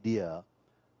any idea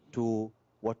to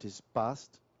what is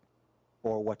past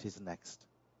or what is next?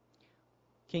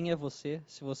 Quem é você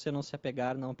se você não se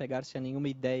apegar, não apegar-se a nenhuma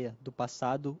ideia do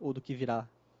passado ou do que virá?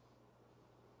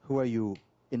 Who are you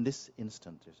in this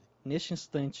instant? You see? Neste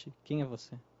instante, quem é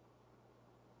você?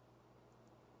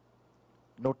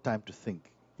 No time to think.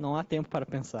 Não há tempo para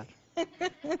pensar.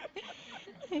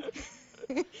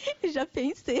 Já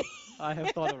pensei. I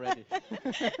have thought already.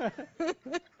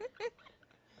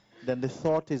 Then the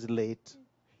thought is late.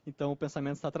 Então o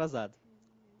pensamento está atrasado.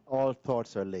 All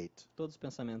thoughts are late. Todos os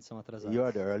pensamentos são atrasados. You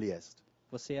are the earliest.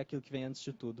 Você é aquilo que vem antes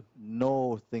de tudo.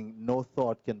 No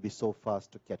thought can be so fast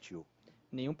to catch you.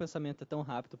 Nenhum pensamento é tão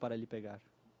rápido para lhe pegar.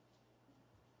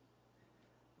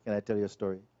 Can I tell you a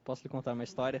story? Posso lhe contar uma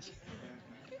história?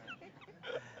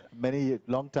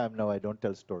 Long time now I don't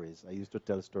tell stories. I used to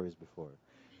tell stories before.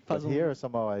 Faz But here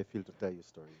somehow I feel to tell you a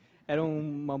story. Era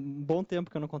um bom tempo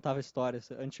que eu não contava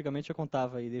histórias. Antigamente eu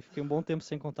contava e fiquei um bom tempo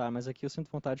sem contar, mas aqui eu sinto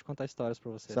vontade de contar histórias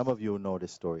para vocês. Some of you know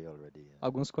this story already.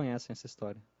 Alguns conhecem essa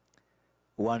história.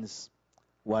 Once,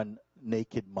 one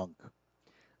naked monk,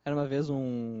 Era uma vez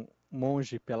um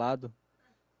monge pelado.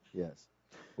 yes,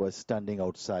 was standing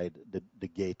outside the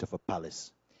gate of a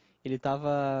palace. Ele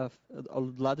estava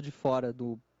do lado de fora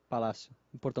do palácio,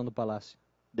 no portão do palácio.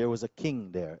 There was a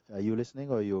king there. Are you listening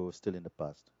or are you still in the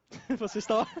past?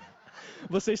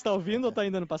 Você está ouvindo ou está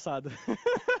ainda no passado?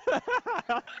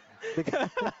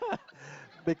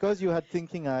 Because you had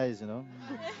thinking eyes, you know.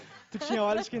 Tu tinha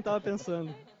olhos de quem estava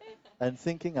pensando. And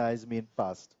thinking eyes mean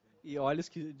past. E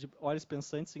olhos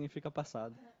pensantes significa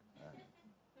passado.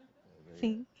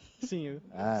 Sim. Sim, eu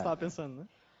Ah. estava pensando, né?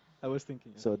 I was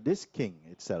thinking. So this king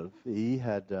itself, he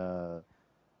had a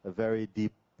very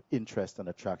deep interest and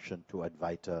attraction to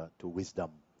Advaita, to wisdom.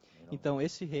 You know. Então,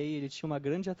 esse rei, ele tinha uma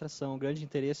grande atração, um grande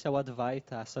interesse ao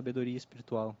Advaita, à sabedoria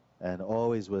espiritual. And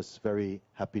always was very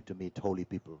happy to meet holy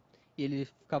people. E E ele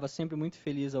ficava sempre muito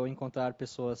feliz ao encontrar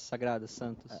pessoas sagradas,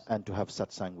 santos, and to have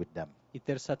satsang with them. e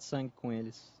ter satsang com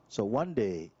eles. So one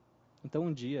day, Então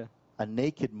um dia, a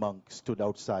naked monk stood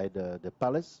outside the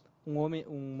palace,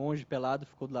 um monge pelado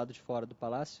ficou do lado de fora do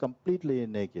palácio, completely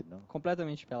naked, no?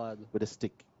 completamente pelado, With a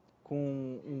stick.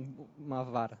 com uma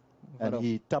vara. Um And varão.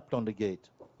 he tapped on the gate,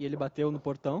 E ele bateu no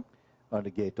portão, on the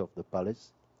gate of the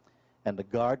palace. And the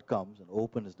guard comes and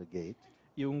opens the gate.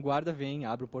 e um guarda vem,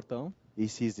 abre o portão, He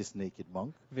sees this naked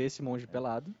monk. vê esse monge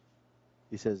pelado,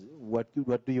 He says, what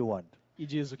do you want? e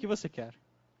diz, o que você quer?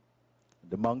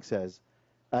 The monk says,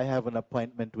 I have an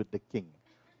appointment with the king.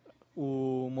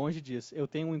 O monge diz, eu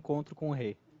tenho um encontro com o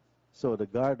rei. So the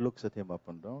guard looks at him up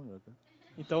and down.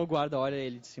 Então o guarda olha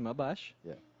ele de cima a baixo.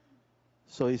 Yeah.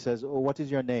 So he says, oh, what is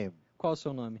your name? Qual o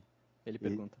seu nome? Ele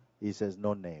pergunta. He says,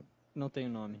 no name. Não tenho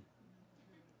nome.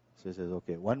 So he says,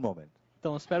 okay, one moment.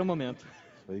 Então espera um momento.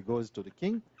 So he goes to the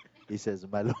king. He says,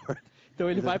 my lord, Então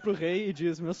ele vai pro rei e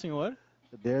diz, meu senhor,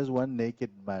 there's one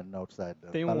naked man outside the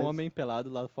tem um palace. homem pelado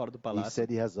lá fora do He palácio. said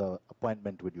he has an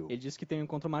appointment with you. Ele diz que tem um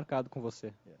encontro marcado com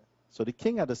você. So the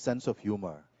king had a sense of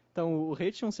humor. Então o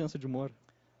rei tinha um senso de humor.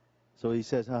 So he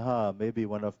says, haha, maybe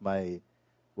one of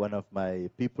my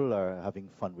people are having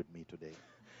fun with me today.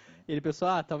 Ele pensou,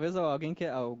 talvez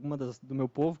alguma do meu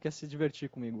povo quer se divertir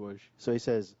comigo hoje. So he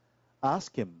says,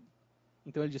 ask him,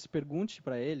 Então ele disse, pergunte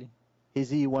para ele is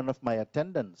he one of my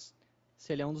attendants?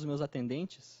 se ele é um dos meus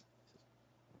atendentes.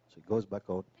 So he goes back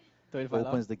out, Então ele vai lá,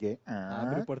 opens the gate.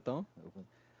 abre o portão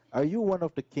Are you one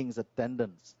of the king's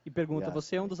attendants? e pergunta, Yeah.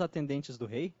 você é um dos atendentes do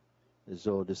rei?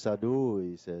 So the sadhu,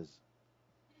 he says,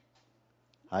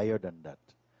 higher than that.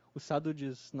 O sadhu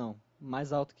diz, não,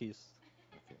 mais alto que isso.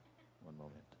 Okay, one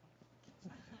moment.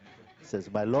 He says,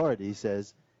 my lord, he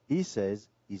says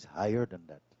he's higher than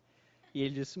that. E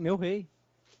ele disse, meu rei,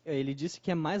 ele disse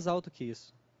que é mais alto que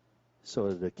isso.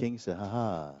 So the king said,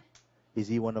 haha, is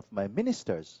he one of my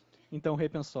ministers? Então o rei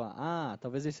pensou,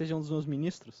 talvez ele seja um dos meus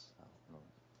ministros.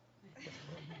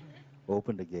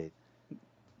 Open the gate.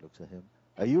 Looks at him.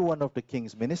 Are you one of the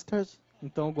king's ministers?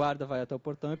 Então o guarda vai até o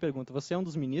portão e pergunta, você é um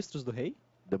dos ministros do rei?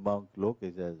 The monk look,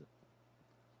 he says,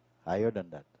 higher than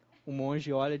that. O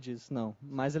monge olha e diz, não,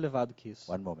 mais elevado que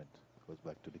isso. One moment. Goes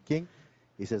back to the king.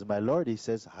 He says, my lord, he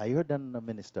says, higher than a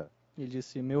minister. Ele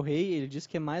disse, meu rei, ele disse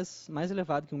que é mais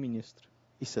elevado que um ministro.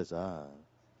 He says,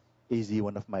 is he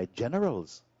one of my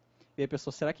generals? E aí a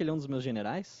pessoa, será que ele é um dos meus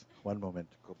generais? One moment.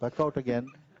 Go back out again.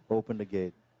 Open the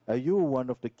gate. Are you one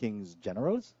of the king's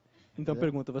generals? Então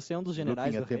pergunta, você é um dos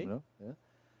generais Looking do at rei? him, no? Yeah.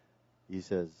 He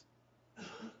says,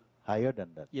 higher than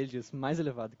that. E ele diz, mais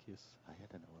elevado que isso. Higher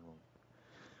than one moment.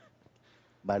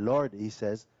 My lord, he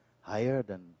says, higher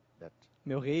than that.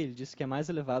 Meu rei, ele disse que é mais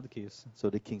elevado que isso.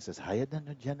 So the king says, higher than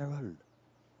a general.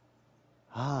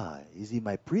 Is he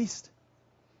my priest?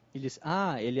 Ele diz,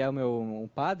 ele é um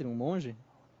padre, um monge?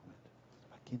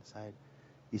 Back inside.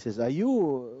 He says, are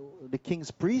you the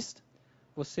king's priest?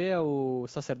 Você é o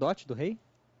sacerdote do rei?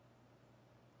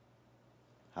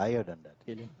 Higher than that.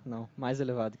 Ele, não, mais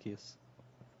elevado que isso.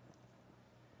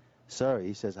 Sir,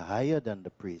 he says, higher than the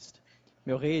priest.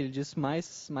 Meu rei, ele diz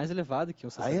mais elevado que um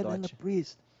Higher than the sacerdote.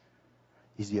 priest.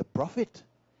 Is he a prophet?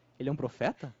 Ele é um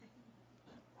profeta?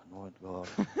 One moment, God.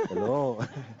 Hello.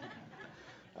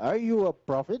 Are you a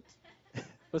prophet?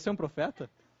 Você é um profeta?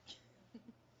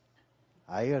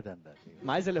 Higher than that.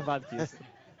 Mais elevado que isso.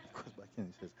 He goes back and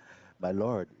he says, my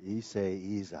lord, he say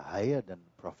he's higher than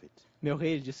the prophet. Meu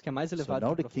rei, ele disse que é mais So elevado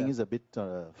now que the o king is profeta.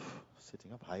 a bit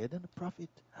sitting up higher than the prophet.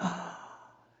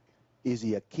 Is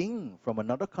he a king from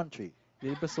another country? E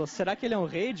ele pensou, será que ele é um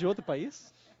rei de outro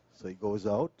país? So he goes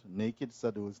out, naked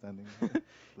sadhu standing,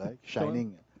 like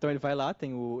shining. Então ele vai lá,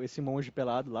 tem esse monge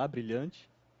pelado lá, brilhante.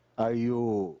 Are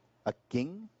you a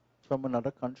king from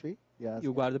another country? Yes. E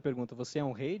o guarda pergunta, você é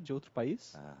um rei de outro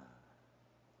país?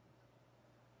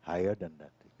 Higher than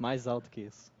that. Mais alto que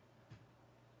isso.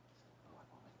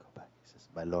 Go back. He says,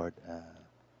 my lord,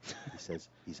 he says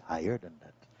he's higher than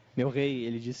that. Meu rei,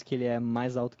 ele disse que ele é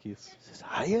mais alto que isso. He says,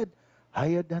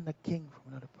 higher than a king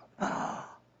from another country.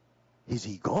 Is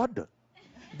he God?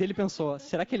 E ele pensou,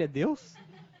 será que ele é Deus?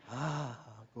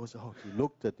 Goes out. He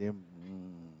looked at him.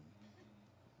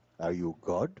 Are you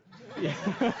God?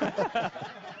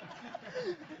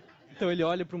 Então ele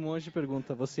olha para o monge e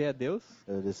pergunta, você é Deus?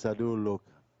 The sadhu look.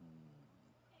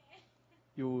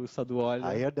 E o sadhu olha,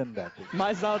 Higher than that.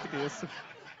 mais alto que isso.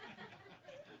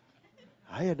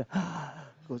 Higher than.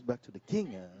 Goes back to the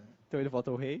king. Então ele volta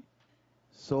ao rei,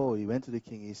 So he went to the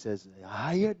king. He says,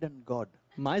 higher than God.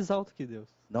 mais alto que Deus.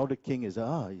 Now the king is,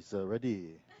 he's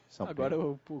already something. Agora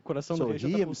o coração do So rei já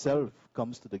he está himself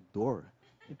comes to the door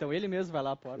Então ele mesmo vai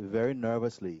lá à porta, very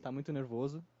nervously. está muito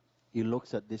nervoso. He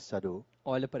looks at this sadhu.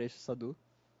 olha para este sadhu,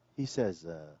 He says,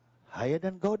 higher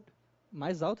than God?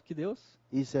 mais alto que Deus?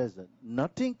 He says,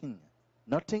 nothing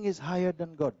is higher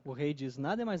than God. O rei diz,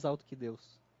 nada é mais alto que Deus.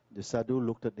 The sadhu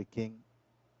looked at the king.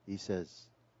 He says,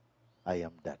 I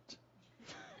am that.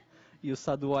 E o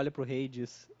sadhu olha para o rei e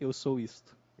diz, eu sou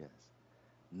isto. Yes.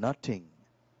 Nothing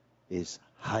is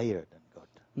higher than God.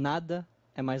 Nada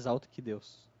é mais alto que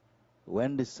Deus.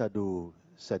 When the sadhu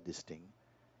said this thing,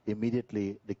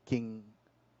 immediately the king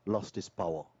lost his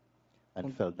power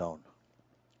and fell down.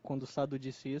 Quando o sadhu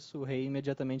disse isso, o rei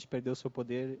imediatamente perdeu seu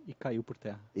poder e caiu por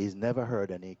terra. He's never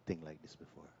heard anything like this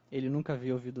before. Ele nunca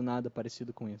havia ouvido nada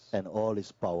parecido com isso. And all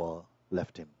his power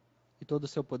left him. E todo o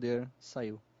seu poder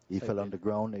saiu. He Saiu fell on dele. the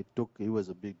ground. He was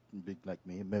a big like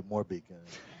me, more big.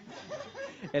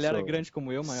 Ele era So, grande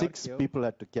como eu, maior 6 que eu. people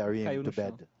had to carry Caiu him no to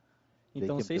chão. bed.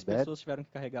 Então came 6 to bed. pessoas tiveram que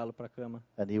carregá-lo para a cama.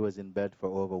 And he was in bed for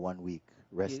over 1 week,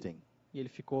 resting. E ele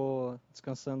ficou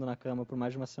descansando na cama por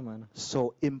mais de uma semana.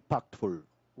 So impactful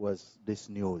was this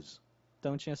news,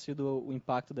 Então tinha sido o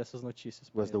impacto dessas notícias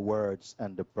para was the ele. words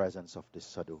and the presence of this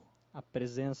sadhu. A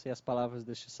presença e as palavras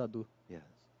deste sadhu. Yes.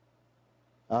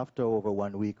 After over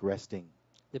 1 week resting,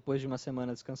 Depois de uma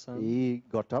semana descansando, he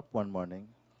got up one morning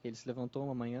ele se levantou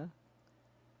uma manhã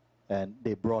and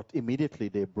immediately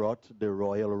they brought the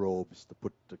royal robes to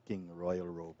put the king royal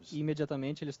robes. e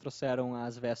imediatamente eles trouxeram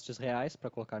as vestes reais para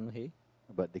colocar no rei.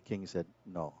 But the king said,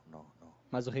 no.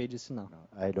 Mas o rei disse não,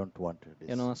 I don't want this.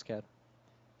 eu não as quero.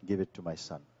 Give it to my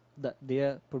son.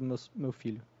 Dê para o meu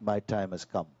filho. My time has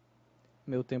come.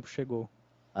 Meu tempo chegou.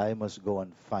 I must go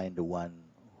and find the one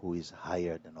who is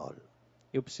higher than all.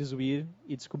 Eu preciso ir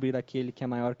e descobrir aquele que é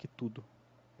maior que tudo,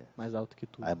 Yes. mais alto que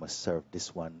tudo. I must serve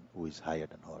this one who is higher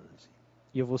than all. You see.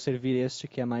 E eu vou servir este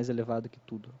que é mais elevado que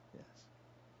tudo. Yes.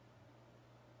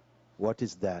 What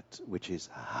is that which is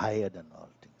higher than all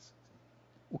things?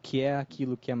 O que é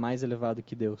aquilo que é mais elevado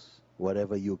que Deus?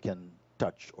 Whatever you can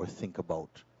touch or think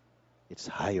about, it's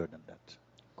higher than that.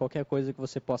 Qualquer coisa que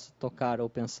você possa tocar ou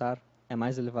pensar é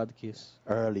mais elevado que isso,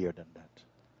 Earlier than that.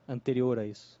 anterior a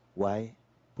isso. Why?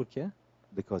 Por quê?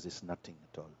 Because it's nothing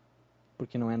at all.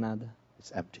 Porque não é nada,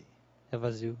 It's empty. é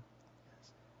vazio.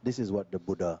 This is what the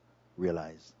Buddha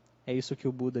realized. É isso que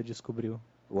o Buda descobriu.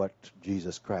 What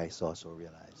Jesus Christ also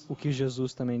realized. O que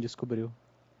Jesus também descobriu.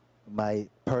 My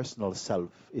personal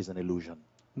self is an illusion.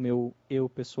 O meu eu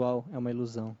pessoal é uma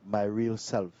ilusão. My real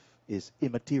self is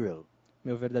immaterial,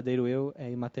 Meu verdadeiro eu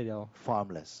é imaterial,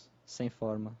 formless. sem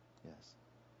forma. Yes.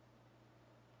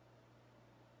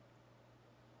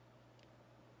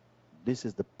 This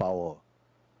is the power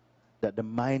that the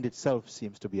mind itself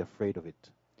seems to be afraid of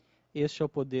it. Este é o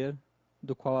poder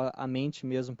do qual a mente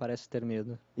mesmo parece ter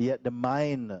medo. Yet the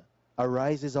mind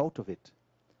arises out of it,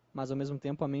 Mas ao mesmo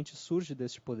tempo a mente surge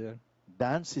deste poder,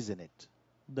 dances in it,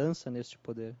 dança neste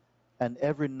poder. and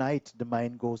every night the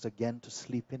mind goes again to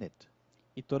sleep in it.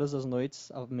 E todas as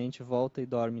noites a mente volta e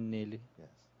dorme nele. Yes.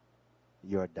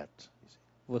 You're that. You see.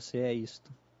 Você é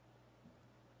isto.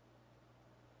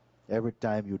 Every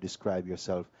time you describe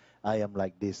yourself, I am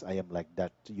like this, I am like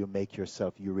that, you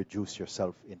reduce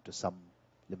yourself into some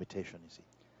limitation, you see.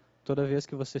 Toda vez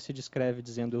que você se descreve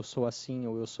dizendo eu sou assim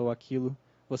ou eu sou aquilo,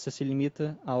 você se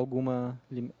limita a alguma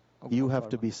You have forma.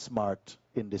 to be smart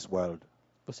in this world,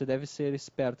 Você deve ser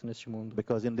esperto neste mundo,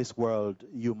 because in this world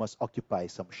you must occupy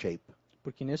some shape.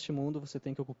 porque neste mundo você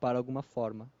tem que ocupar alguma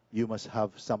forma. You must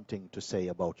have something to say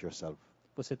about yourself.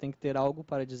 Você tem que ter algo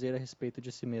para dizer a respeito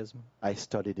de si mesmo. I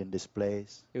studied in this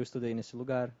place, Eu estudei nesse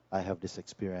lugar, I have this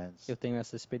experience, eu tenho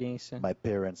essa experiência, my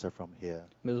parents are from here.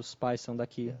 meus pais são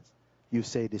daqui. Yes. You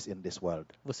say this in this world,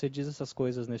 Você diz essas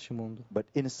coisas neste mundo, but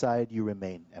inside you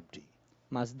remain empty.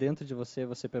 mas dentro de você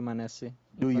você permanece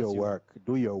Do your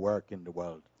vazio. work in the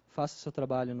world, Faça seu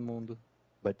trabalho no mundo,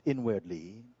 but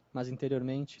inwardly mas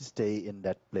interiormente stay in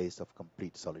that place of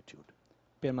complete solitude.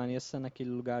 permaneça naquele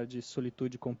lugar de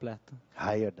solitude completa,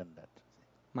 Higher than that.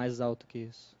 mais alto que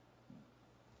isso.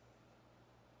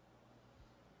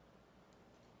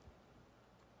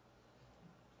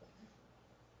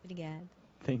 Obrigada.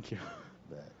 Thank you.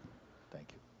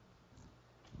 Thank you.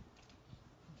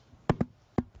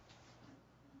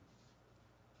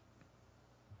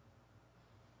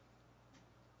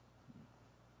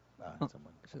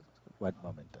 Someone. One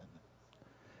moment.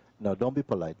 No, don't be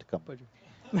polite. Come. Pode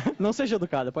vir. Não seja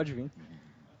educada, pode vir.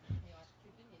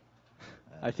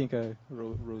 I think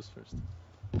Rose first.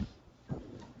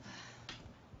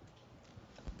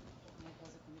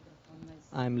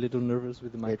 I'm a little nervous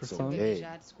with the microphone. okay.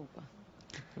 Já, desculpa.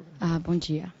 Bom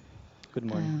dia. Good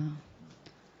morning.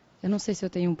 Eu não sei se eu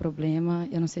tenho um problema,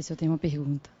 eu não sei se eu tenho uma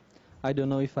pergunta. I don't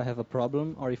know if I have a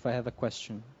problem or if I have a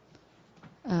question.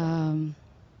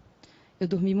 Eu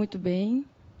dormi muito bem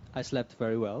I slept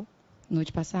very well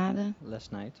noite passada.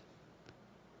 last night.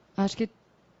 Acho que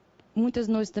muitas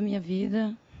noites da minha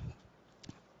vida,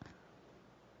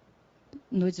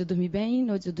 noites eu dormi bem,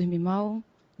 noites eu dormi mal,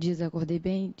 dias eu acordei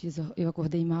bem, dias eu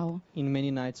acordei mal. In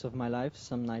many nights of my life,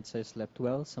 some nights I slept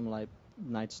well, some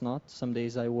nights not. Some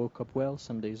days I woke up well,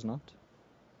 some days not.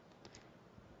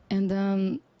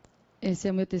 And esse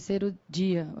é o meu terceiro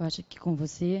dia, eu acho que com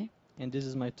você. And this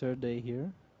is my third day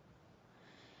here.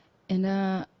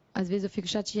 And às vezes eu fico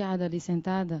chateada ali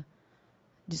sentada.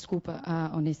 Desculpa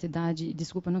a honestidade,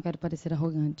 desculpa, não quero parecer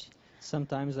arrogante.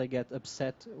 Sometimes I get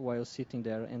upset while sitting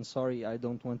there, and sorry, I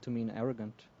don't want to mean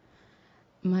arrogant.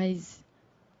 Mas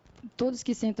todos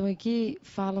que sentam aqui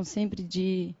falam sempre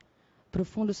de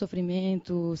profundo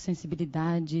sofrimento,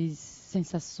 sensibilidades,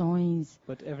 sensações.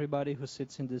 But everybody who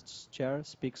sits in this chair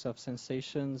speaks of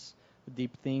sensations,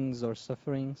 deep things or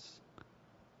sufferings.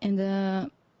 And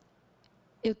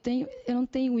eu não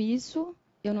tenho isso,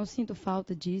 eu não sinto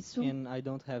falta disso. And I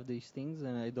don't have these things,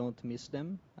 and I don't miss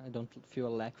them. I don't feel a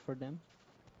lack for them.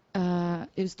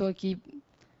 Eu estou aqui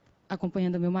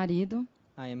acompanhando meu marido.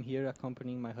 I am here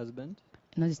accompanying my husband.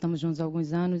 Nós estamos juntos há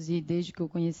alguns anos e desde que eu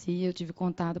conheci, eu tive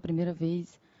contato a primeira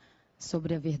vez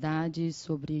sobre a verdade,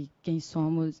 sobre quem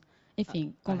somos,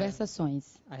 enfim,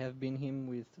 conversações. I have been him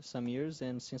with some years,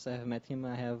 and since I have met him,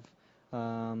 I have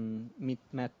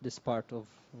met this part of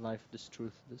life, this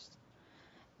truth.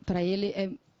 Para ele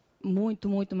é muito,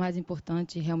 muito mais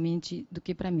importante realmente do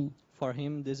que para mim. For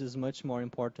him, this is much more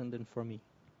important than for me.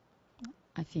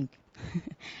 I think.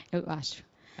 Eu acho.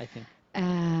 I think.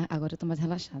 Agora eu estou mais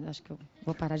relaxada, acho que eu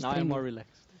vou parar de Now I'm more tremer.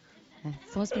 relaxed.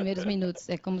 São os primeiros minutos,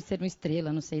 é como ser uma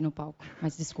estrela, não sei, no palco,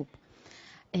 mas desculpa.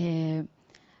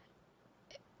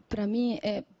 Para mim,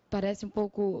 parece um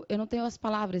pouco... Eu não tenho as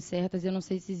palavras certas, eu não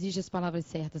sei se existem as palavras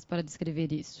certas para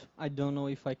descrever isso. I don't know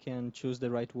if I can choose the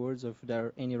right words or if there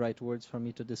are any right words for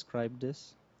me to describe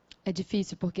this. É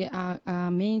difícil, porque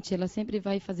a mente, ela sempre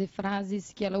vai fazer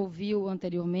frases que ela ouviu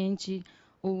anteriormente,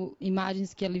 ou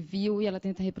imagens que ela viu e ela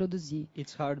tenta reproduzir.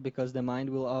 It's hard because the mind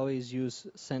will always use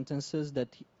sentences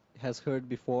that it has heard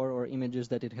before or images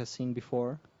that it has seen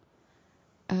before.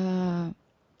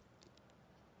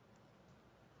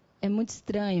 É muito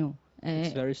estranho.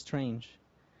 It's very strange.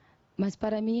 Mas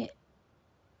para mim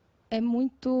é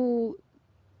muito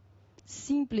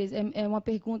simples. É uma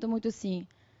pergunta muito assim.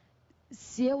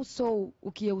 Se eu sou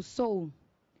o que eu sou,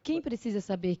 quem precisa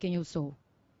saber quem eu sou?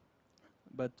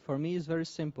 But for me, it's very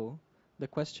simple. The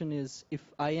question is, if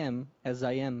I am as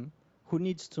I am, who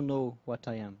needs to know what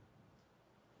I am?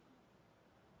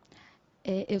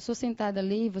 Eu sou sentada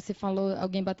ali, você falou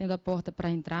alguém batendo a porta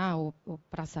para entrar ou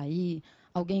para sair,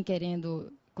 alguém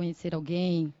querendo conhecer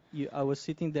alguém. I was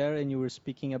sitting there and you were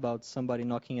speaking about somebody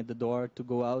knocking at the door to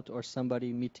go out or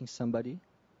somebody meeting somebody.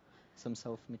 Some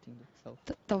self-meeting self.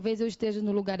 Talvez eu esteja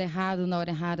no lugar errado, na hora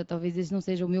errada, talvez esse não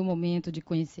seja o meu momento de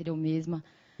conhecer eu mesma.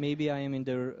 Maybe I am in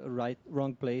the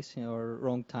wrong place or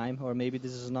wrong time, or maybe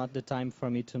this is not the time for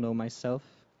me to know myself.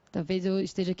 Talvez eu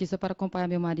esteja aqui só para acompanhar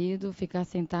meu marido, ficar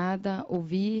sentada,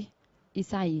 ouvir e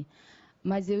sair.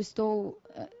 Mas eu estou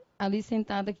ali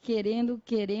sentada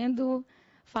querendo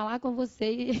falar com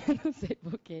você e não sei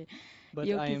porquê. But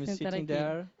I am sitting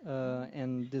there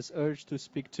and this urge to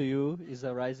speak to you is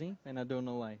arising and I don't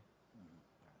know why.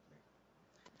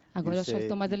 Agora eu acho que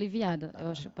estou mais aliviada. Eu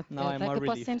acho até que eu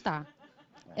posso sentar.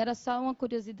 Era só uma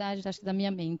curiosidade, acho que da minha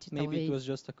mente, maybe talvez. It was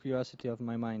just a curiosity of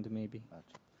my mind, maybe.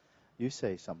 You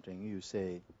say something, you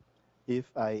say, if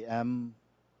I am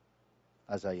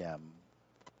as I am,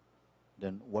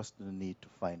 then what's the need to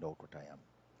find out what I am?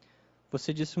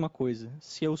 Você disse uma coisa,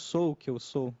 se eu sou o que eu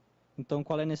sou, então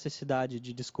qual é a necessidade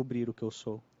de descobrir o que eu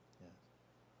sou? Yes.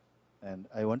 And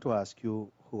I want to ask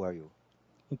you, who are you?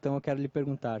 Então eu quero lhe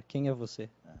perguntar, quem é você?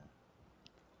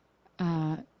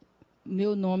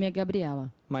 Meu nome é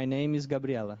Gabriela. My name is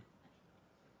Gabriela.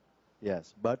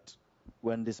 Yes, but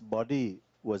when this body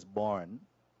was born,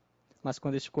 mas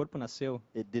quando este corpo nasceu,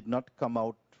 it did not come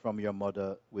out from your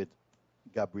mother with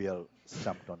Gabriel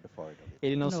stamped on the forehead of it.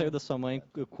 Ele não saiu da sua mãe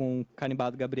com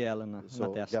carimbado Gabriela na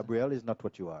testa. Gabriel is not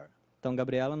what you are. Então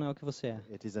Gabriela não é o que você é.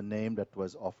 It is a name that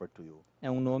was offered to you.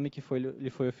 É um nome que lhe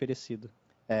foi oferecido.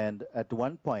 And at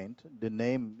one point, the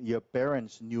name, your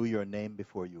parents knew your name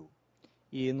before you.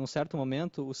 E num certo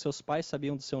momento, os seus pais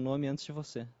sabiam do seu nome antes de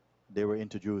você. They were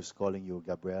introduced calling you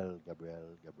Gabriel,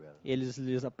 Gabriel, Gabriel. Eles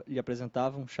lhe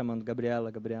apresentavam chamando Gabriela,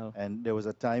 Gabriela. And there was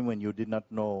a time when you did not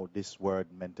know this word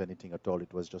meant anything at all.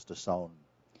 It was just a sound.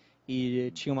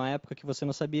 E tinha uma época que você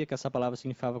não sabia que essa palavra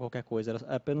significava qualquer coisa,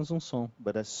 era apenas um som.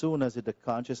 But as soon as the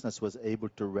consciousness was able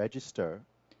to register,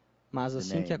 Mas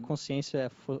assim que a name, consciência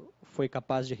foi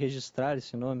capaz de registrar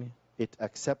esse nome, it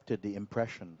accepted the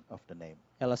impression of the name.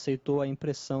 ela aceitou a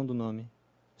impressão do nome.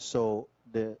 So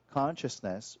the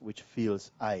consciousness which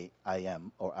feels I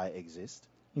am, or I exist,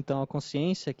 Então a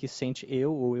consciência que sente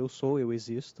eu, ou eu sou, eu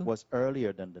existo, was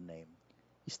earlier than the name.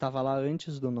 estava lá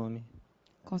antes do nome.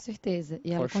 Com certeza.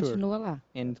 E ela For sure. continua lá.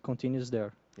 And it continues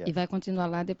there. Yes. E vai continuar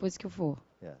lá depois que eu for.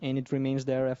 Yes. And it remains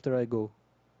there after I go,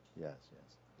 Yes,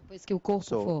 yes. Depois que o corpo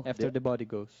So, for. after the body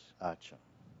goes. Acha.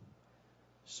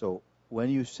 So when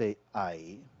you say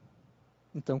I,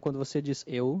 Então quando você diz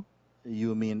eu,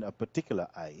 you mean a particular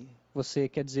I, você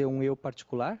quer dizer um eu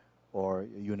particular? or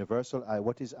universal I?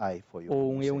 What is I for you? Ou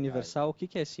when um you eu say universal? O que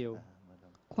que é esse eu?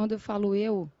 Quando eu falo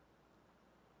eu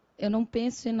não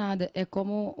penso em nada. É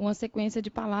como uma sequência de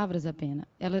palavras apenas.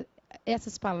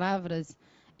 Essas palavras,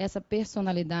 essa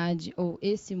personalidade, ou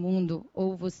esse mundo,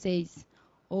 ou vocês,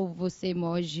 ou você,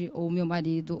 Moji, ou meu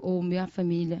marido, ou minha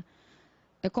família,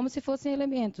 é como se fossem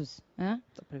elementos, né?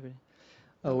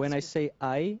 When I say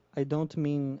I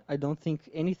don't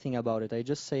think anything about it. I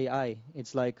just say I.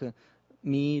 It's like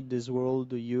me, this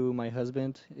world, you, my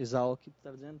husband, is all. Que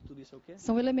tá dizendo? Tudo isso é o quê?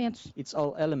 São elementos. It's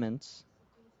all elements.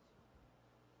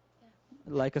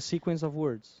 Like a sequence of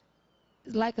words.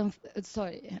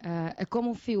 É como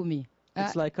um filme.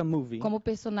 It's like a movie. Como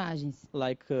personagens.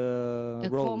 Like É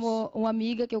roles. como uma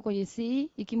amiga que eu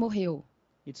conheci e que morreu.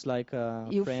 It's like a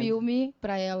E o friend. filme,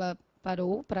 para ela,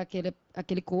 parou, para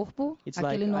aquele corpo, It's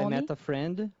aquele like I nome. met a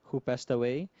friend who passed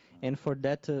away, and for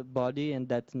that body and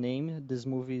that name, this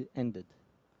movie ended.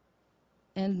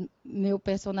 Meu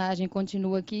personagem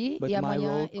continua aqui But e my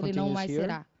amanhã role ele não continues mais here.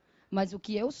 será. Mas o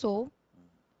que eu sou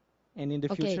And in the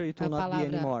Ok, future, it will a not be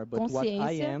palavra anymore. But what I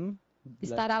consciência am,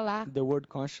 estará lá. the word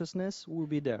consciousness, will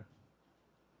be there.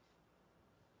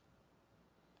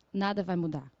 Nada vai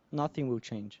mudar. Nothing will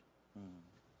change.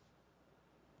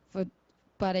 Foi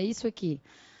para isso aqui.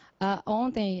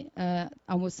 Ontem,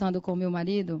 almoçando com meu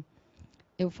marido,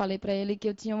 eu falei para ele que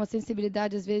eu tinha uma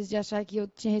sensibilidade, às vezes, de achar que eu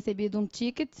tinha recebido um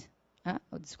ticket,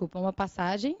 desculpa, uma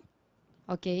passagem,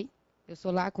 ok? Eu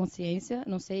sou lá, consciência,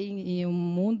 não sei, em um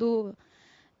mundo...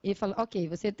 E fala, ok,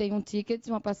 você tem um ticket,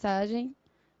 uma passagem,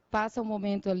 passa um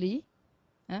momento ali,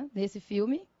 nesse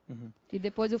filme, e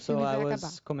depois o So filme I vai was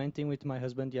acabar. commenting with my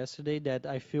husband yesterday that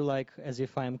I feel like as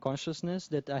if I am consciousness,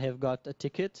 that I have got a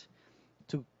ticket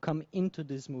to come into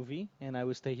this movie, and I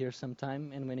will stay here some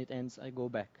time, and when it ends, I go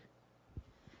back.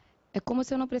 É como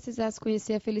se eu não precisasse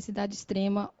conhecer a felicidade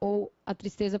extrema ou a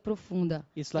tristeza profunda.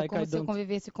 It's É like como se eu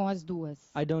convivesse com as duas.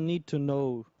 I don't need to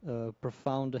know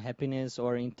profound happiness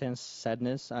or intense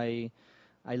sadness. I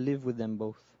live with them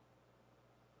both.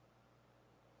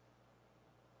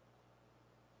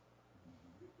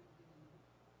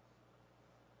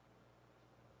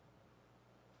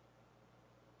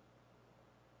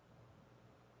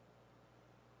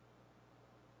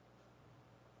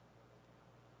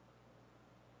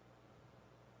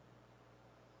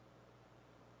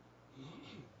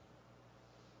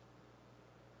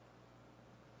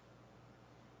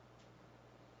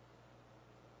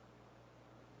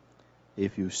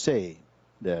 If you say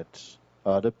that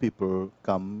other people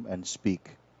come and speak,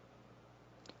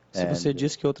 Se você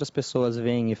diz que outras pessoas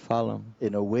vêm e falam,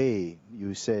 in a way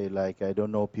you say like, I don't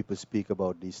know, people speak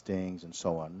about these things and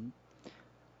so on.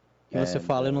 e você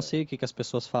fala, eu não sei o que as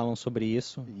pessoas falam sobre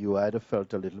isso. You either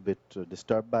felt a little bit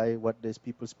disturbed by what these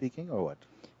people speaking, or what?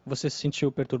 Você se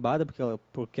sentiu perturbada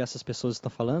porque essas pessoas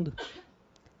estão falando?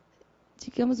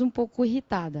 Digamos um pouco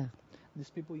irritada.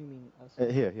 These people you mean us?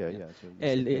 Here. So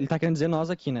Ele está querendo dizer nós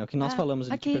aqui, né? O que nós falamos,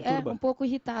 ele te Aqui perturba. um pouco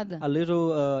irritada. A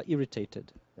little irritated.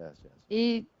 yes.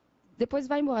 E depois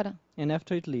vai embora. And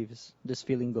after it leaves, this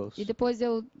feeling goes. E depois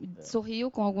eu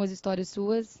sorrio com algumas histórias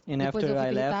suas. And depois eu after I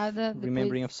fico laugh, irritada.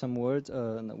 remembering of some words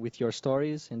with your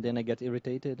stories, and then I get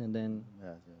irritated, and then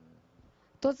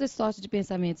Todas as sortes de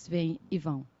pensamentos vêm e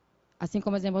vão. Assim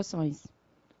como as emoções.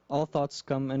 all thoughts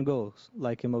come and go,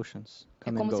 like emotions É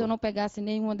come and como se eu go. não pegasse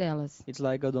nenhuma delas. It's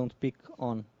like I don't pick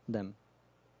on them.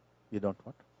 You don't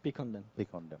what? Pick on them.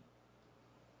 Pick on them.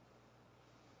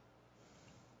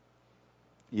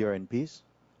 You're in peace?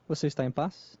 Você está em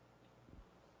paz?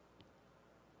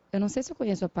 Eu não sei se eu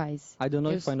conheço a paz. I don't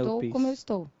know Eu if I know estou peace. como eu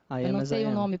estou. I Eu am não as I sei o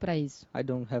am. nome para isso. I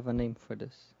don't have a name for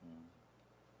this.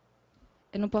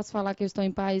 Eu não posso falar que eu estou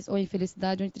em paz, ou em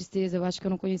felicidade, ou em tristeza. Eu acho que eu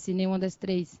não conheci nenhuma das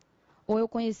três. Ou eu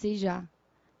conheci já.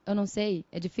 Eu não sei.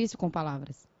 É difícil com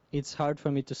palavras. It's hard for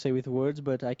me to say with words,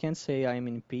 but I can't say I am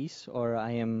in peace, or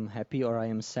I am happy, or I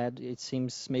am sad. It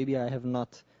seems maybe I have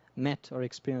not met or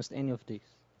experienced any of these.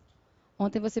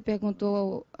 Ontem você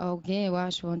perguntou a alguém, eu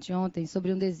acho, anteontem,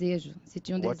 sobre um desejo. Se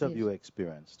tinha um What have desejo. you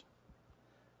experienced?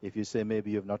 If you say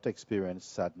maybe you've not experienced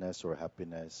sadness or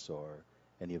happiness or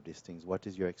any of these things, what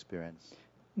is your experience?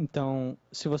 Então,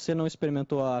 se você não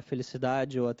experimentou a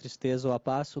felicidade ou a tristeza ou a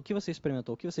paz, o que você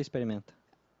experimentou? O que você experimenta?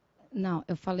 Não,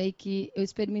 eu falei que eu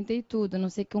experimentei tudo, eu não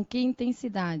sei com que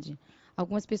intensidade.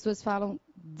 Algumas pessoas falam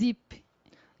deep.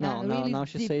 No, really now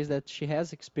she deep. says that she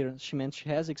has experienced. She meant she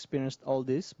has experienced all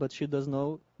this, but she does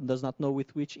not know with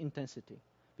which intensity,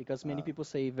 because many people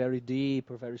say very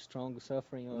deep or very strong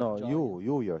suffering. Or No, joy.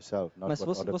 you yourself, not Mas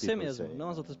what other você people mesmo, say. não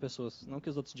as outras pessoas, não o que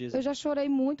os outros dizem. Eu já chorei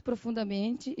muito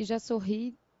profundamente e já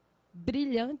sorri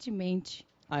brilhantemente.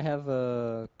 I have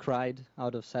cried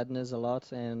out of sadness a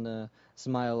lot and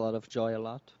smile out of joy a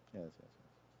lot. Yes, yes, yes.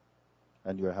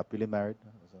 And you're happily married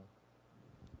also?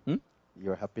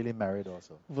 You're happily married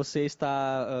also? Você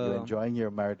está You're enjoying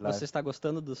your married life? você está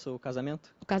gostando do seu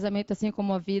casamento? O casamento, assim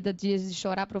como a vida, dias de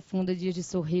chorar profundo e dias de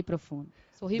sorrir profundo.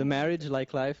 Sorrir The marriage,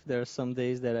 like life, there are some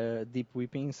days that are deep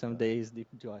weeping, some days deep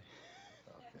joy.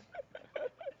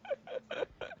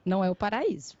 não é o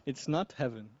paraíso. It's not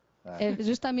heaven. É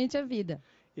justamente a vida.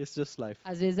 It's just life.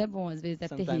 Às vezes é bom, às vezes é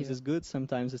Sometimes terrível. it's good,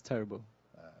 sometimes it's terrible.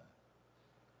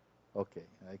 Okay,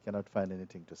 I cannot find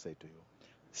anything to say to you.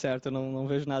 Certo, eu não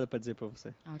vejo nada para dizer para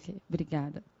você. Ok,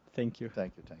 obrigada. Thank you.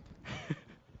 Thank you, thank you.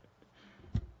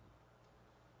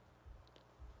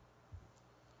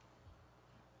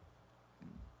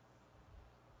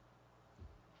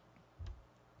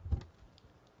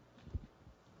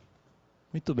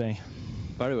 Muito bem.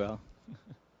 Very well.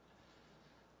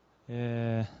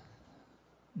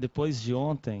 Depois de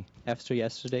ontem, After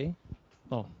yesterday,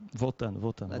 bom, voltando.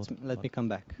 let me come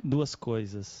back. Duas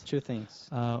coisas. Two things.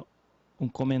 Um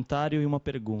comentário e uma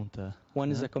pergunta.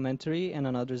 One is a commentary and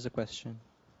another is a question.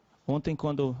 Ontem,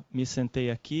 quando me sentei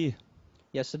aqui,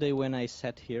 Yesterday when I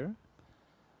sat here,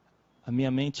 a minha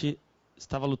mente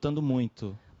estava lutando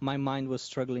muito. my mind was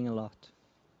struggling a lot.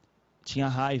 Tinha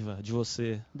raiva de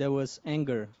você. There was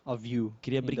anger of you.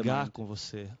 Queria in the brigar mind. com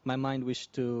você. My mind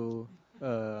wished to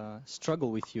struggle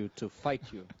with you, to fight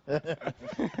you.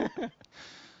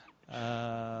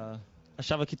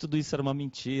 Achava que tudo isso era uma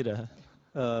mentira.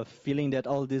 Feeling that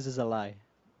all this is a lie.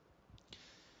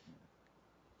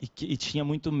 E tinha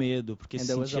muito medo, porque And se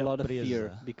there was a sentia lot of fear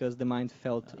presa. because the mind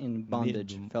felt in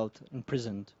bondage, Medo. felt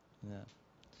imprisoned. É.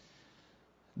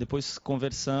 Depois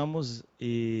conversamos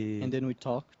e And then we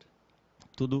talked.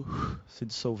 tudo se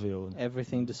dissolveu,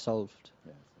 Everything dissolved.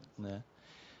 né?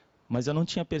 Mas eu não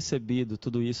tinha percebido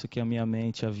tudo isso que a minha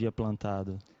mente havia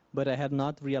plantado. But I had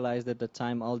not realized at the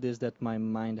time all this that my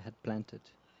mind had planted.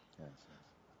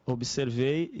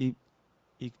 Observei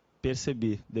e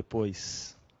percebi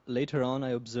depois. Later on,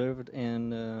 I observed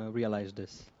and realized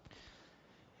this.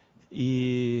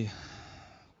 E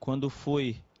quando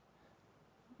fui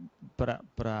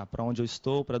para onde eu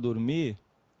estou para dormir,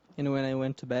 And when I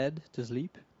went to bed to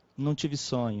sleep, não tive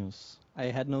sonhos.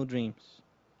 I had no dreams.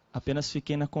 Apenas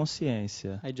fiquei na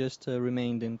consciência I just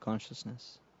remained in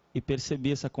consciousness. e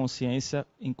percebi essa consciência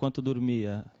enquanto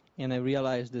dormia. And I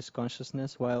realized this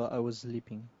consciousness while I was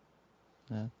sleeping.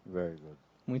 Né? Very good.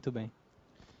 Muito bem.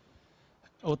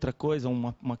 Outra coisa,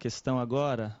 uma questão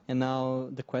agora. And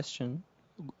now the question.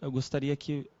 Eu gostaria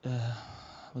que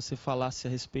você falasse a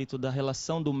respeito da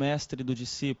relação do mestre e do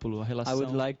discípulo, a I would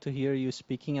relação, like to hear you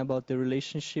speaking about the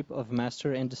relationship of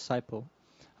master and disciple,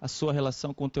 a sua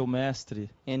relação com o teu mestre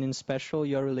and in special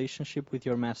your relationship with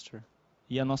your master,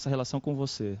 e a nossa relação com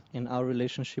você. and our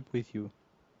relationship with you.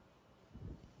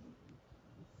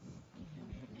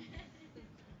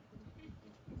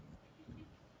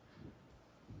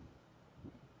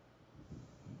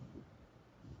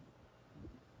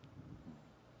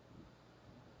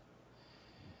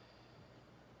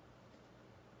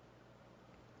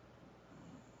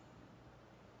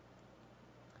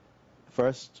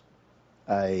 First,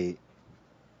 I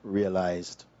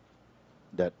realized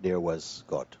that there was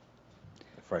God.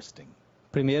 The first thing.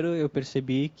 Primeiro, eu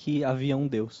percebi que havia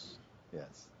Deus,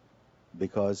 Yes.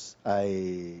 Because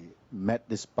I met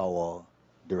this power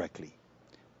directly.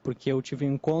 porque eu tive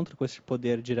um encontro com esse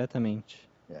poder diretamente.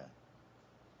 Yeah.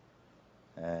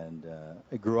 And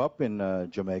I grew up in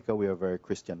Jamaica. We are a very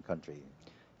Christian country.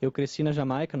 Eu cresci na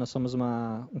Jamaica, nós somos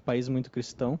um país muito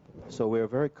cristão, So we are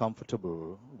very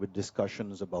comfortable with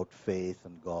discussions about faith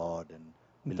and God and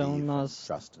então belief and nós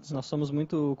trust and so on. nós somos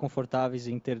muito confortáveis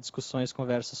em ter discussões,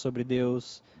 conversas sobre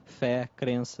Deus, fé,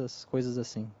 crenças, coisas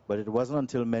assim. But it wasn't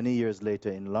until many years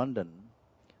later in London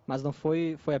Mas não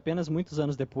foi apenas muitos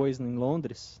anos depois em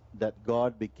Londres that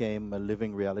God became a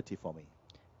living reality for me.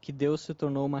 que Deus se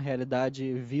tornou uma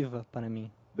realidade viva para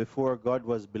mim. Before God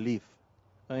was belief,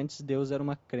 Antes Deus era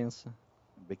uma crença.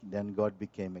 then God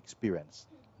became experience.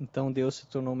 Então Deus se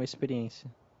tornou uma experiência.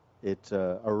 it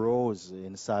arose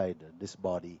inside this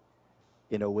body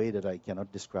in a way that I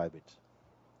cannot describe it.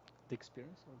 The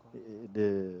experience or God?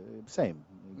 The same,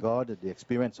 God, the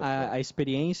experience of A God.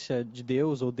 experiência de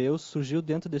Deus ou Deus surgiu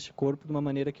dentro deste corpo de uma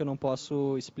maneira que eu não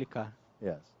posso explicar.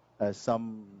 Yes,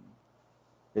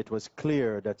 it was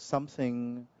clear that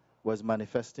something was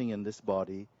manifesting in this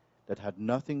body that had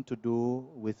nothing to do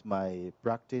with my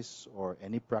practice or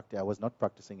any practice. I was not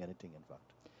practicing anything, in fact.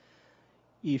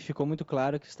 E ficou muito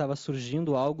claro que estava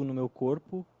surgindo algo no meu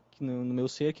corpo, no meu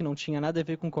ser, que não tinha nada a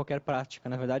ver com qualquer prática.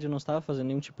 Na verdade, eu não estava fazendo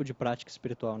nenhum tipo de prática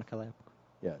espiritual naquela época.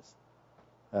 Yes.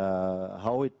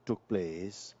 How it took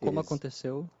place Como is,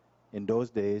 aconteceu? in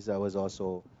those days, I was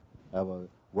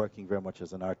working very much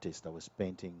as an artist. I was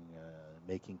painting,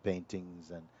 making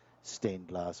paintings and stained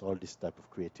glass, all this type of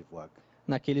creative work.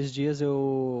 Naqueles dias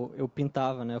eu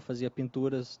pintava, né? Eu fazia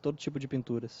pinturas, todo tipo de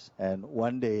pinturas. And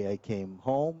one day I came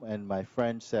home and my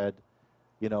friend said,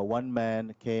 you know, one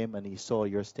man came and he saw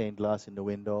your stained glass in the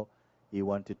window. He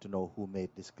wanted to know who made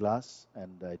this glass,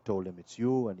 and I told him it's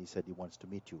you, and he said he wants to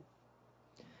meet you.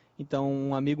 Então,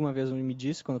 um amigo uma vez me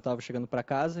disse, quando eu estava chegando para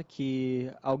casa,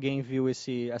 que alguém viu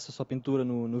essa sua pintura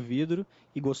no vidro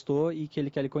e gostou e que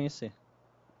ele quer lhe conhecer.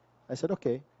 I said,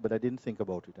 okay, but I didn't think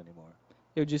about it anymore.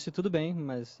 Eu disse, tudo bem,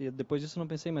 mas depois disso não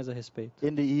pensei mais a respeito.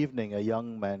 In the evening, a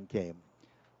young man came.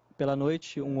 Pela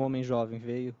noite, um homem jovem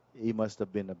veio. He must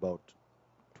have been about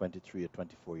 23 or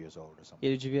 24 years old or something.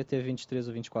 Ele devia ter 23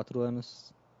 ou 24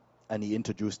 anos. And he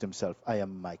introduced himself. I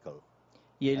am Michael.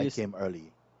 E I came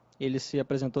early. ele se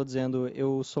apresentou dizendo,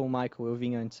 eu sou o Michael, eu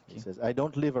vim antes aqui. He says, I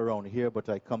don't live around here, but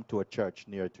I come to a church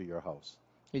near to your house.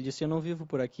 Ele disse, eu não vivo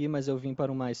por aqui, mas eu vim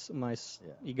para uma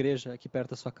igreja aqui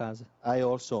perto da sua casa. I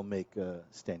also make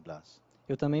stained glass.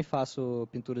 Eu também faço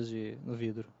pinturas no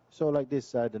vidro. So like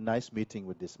this, I had a nice meeting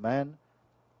with this man.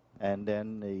 And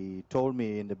then he told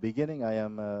me in the beginning, I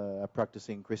am a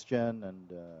practicing Christian,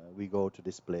 and we go to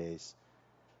this place.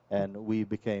 And we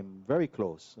became very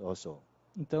close also.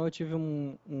 Então eu tive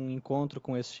um encontro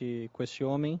com este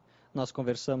homem. Nós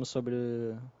conversamos sobre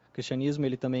cristianismo.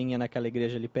 Ele também ia naquela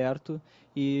igreja ali perto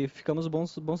e ficamos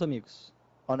bons amigos.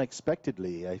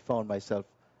 Unexpectedly, I found myself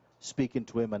speaking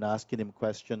to him and asking him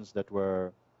questions that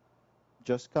were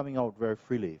just coming out very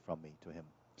freely from me to him,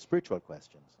 spiritual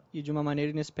questions. E de uma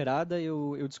maneira inesperada,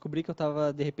 eu descobri que eu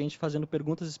estava de repente fazendo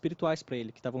perguntas espirituais para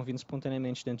ele, que estavam vindo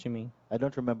espontaneamente dentro de mim. I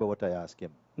don't remember what I asked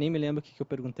him. Nem me lembro o que eu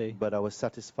perguntei. But I was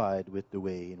satisfied with the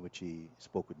way in which he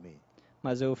spoke with me.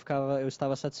 Mas eu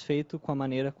estava satisfeito com a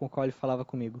maneira com a qual ele falava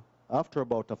comigo. After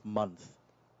about a month,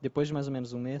 depois de mais ou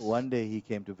menos um mês, one day he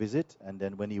came to visit, and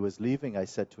then when he was leaving, I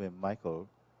said to him, Michael,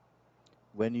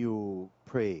 when you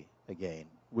pray again,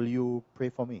 will you pray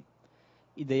for me?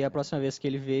 E daí a próxima vez que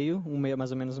ele veio,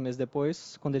 mais ou menos um mês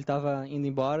depois, quando ele estava indo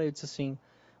embora, eu disse assim,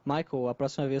 Michael, a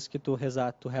próxima vez que tu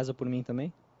reza por mim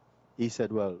também? He said,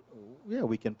 well, yeah,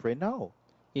 we can pray now.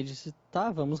 E ele disse,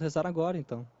 tá, vamos rezar agora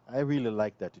então. I really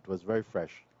liked that. It was very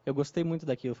fresh. Eu gostei muito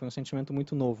daquilo, foi um sentimento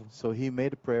muito novo. So he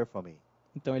made a prayer for me.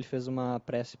 Então ele fez uma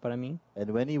prece para mim.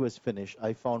 And when he was finished,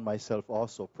 I found myself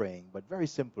also praying, but very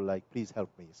simple, like, please help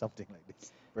me, something like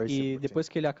this. Very E simple depois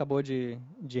thing. que ele acabou de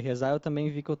rezar, eu também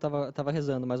vi que eu estava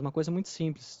rezando, mas uma coisa muito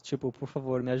simples, tipo, por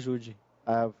favor, me ajude.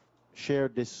 I've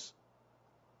shared this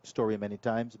story many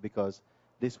times because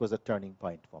this was a turning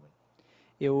point for me.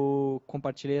 Eu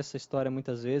compartilhei essa história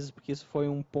muitas vezes porque isso foi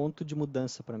um ponto de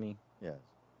mudança para mim. Yes.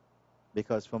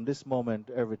 Because from this moment,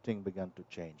 everything began to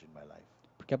change in my life.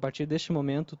 Porque a partir deste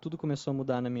momento, tudo começou a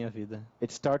mudar na minha vida.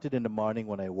 It started in the morning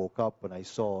when I woke up and I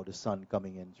saw the sun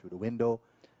coming in through the window.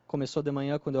 Começou de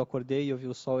manhã quando eu acordei e eu vi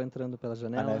o sol entrando pela And I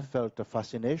janela. felt a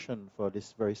fascination for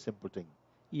this very simple thing,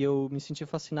 E eu me senti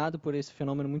fascinado por esse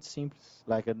fenômeno muito simples.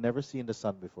 like I'd never seen the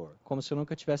sun before. Como se eu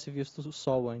nunca tivesse visto o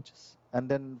sol antes. And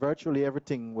then virtually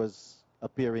everything was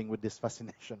appearing with this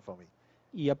fascination for me.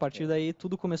 E a partir daí,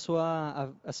 tudo começou a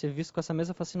ser visto com essa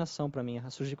mesma fascinação para mim. A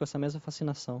surgir com essa mesma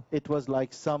fascinação. It was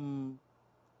like some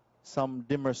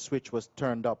dimmer switch was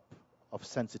turned up of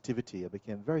sensitivity. I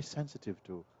became very sensitive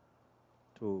to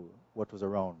what was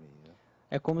around me.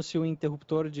 É como se o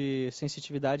interruptor de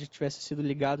sensitividade tivesse sido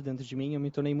ligado dentro de mim. Eu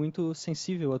me tornei muito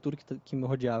sensível a tudo que me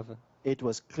rodeava. It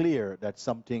was clear that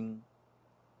something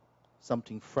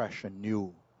fresh and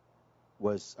new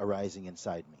was arising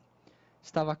inside me.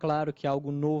 Estava claro que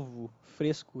algo novo,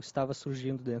 fresco, estava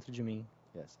surgindo dentro de mim.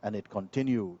 Yes, and it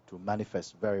continued to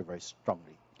manifest very, very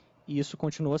strongly. E isso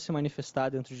continuou a se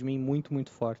manifestar dentro de mim muito, muito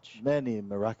forte. Many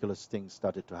miraculous things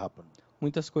started to happen.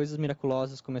 Muitas coisas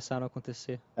miraculosas começaram a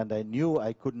acontecer. And I knew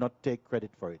I could not take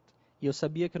credit for it. E eu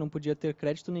sabia que eu não podia ter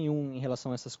crédito nenhum em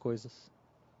relação a essas coisas.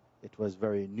 It was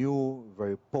very new,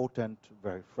 very potent,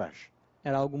 very fresh.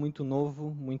 Era algo muito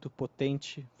novo, muito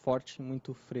potente, forte,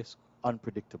 muito fresco,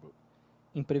 unpredictable.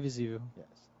 imprevisível.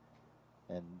 Yes.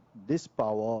 And this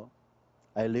power,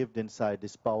 I lived inside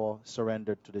this power,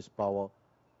 surrendered to this power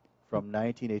from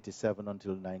 1987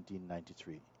 until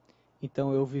 1993.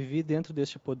 Então eu vivi dentro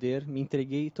deste poder, me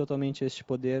entreguei totalmente a este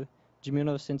poder de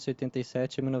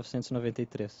 1987 a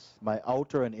 1993. My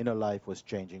outer and inner life was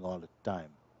changing all the time.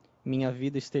 Minha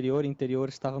vida exterior e interior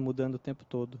estava mudando o tempo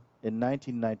todo. In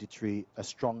 1993, a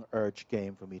strong urge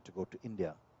came for me to go to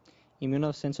India. Em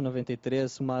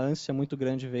 1993, uma ânsia muito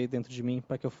grande veio dentro de mim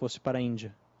para que eu fosse para a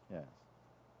Índia. Yes.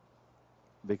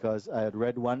 Because I had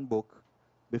read one book.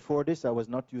 Before this, I was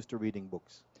not used to reading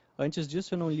books. Antes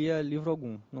disso, eu não lia livro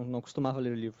algum, não costumava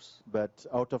ler livros. But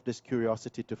out of this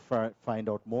curiosity to find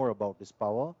out more about this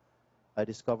power, I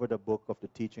discovered a book of the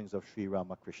teachings of Sri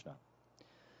Ramakrishna.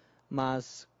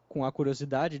 Mas, com a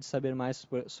curiosidade de saber mais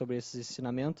sobre esses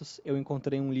ensinamentos, eu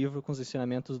encontrei um livro com os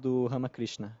ensinamentos do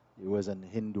Ramakrishna. He was an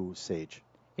Hindu sage.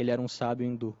 Ele era um sábio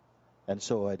hindu. And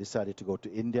so I decided to go to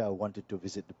India. I wanted to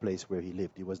visit the place where he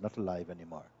lived. He was not alive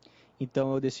anymore.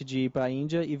 Então eu decidi ir para a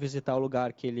Índia e visitar o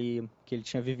lugar que ele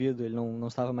tinha vivido. Ele não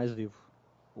estava mais vivo.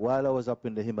 While I was up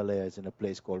in the Himalayas in a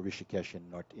place called Rishikesh in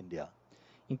North India,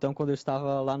 Então, quando eu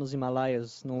estava lá nos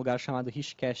Himalaias, num lugar chamado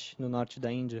Rishikesh, no norte da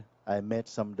Índia, I met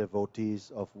some devotees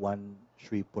of one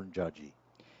Sri Punjaji.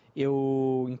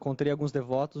 eu encontrei alguns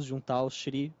devotos de um tal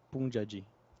Sri Punjaji.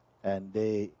 And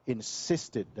they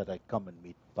insisted that I come and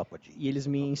meet Papaji. E eles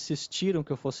me insistiram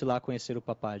que eu fosse lá conhecer o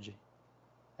Papaji.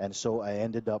 And so I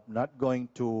ended up not going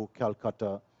to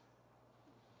Calcutta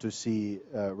to see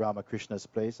Ramakrishna's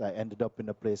place. I ended up in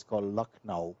a place called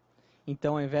Lucknow.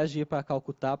 Então, ao invés de ir para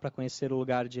Calcutá para conhecer o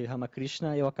lugar de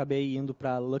Ramakrishna, eu acabei indo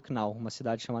para Lucknow, uma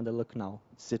cidade chamada Lucknow.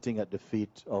 Sitting at the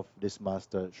feet of this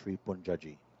master, Sri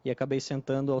Punjaji. E acabei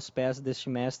sentando aos pés deste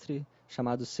mestre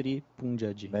chamado Sri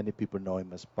Punjaji. Many people know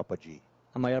him as Papaji.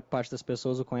 A maior parte das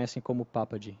pessoas o conhecem como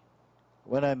Papaji.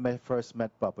 When I first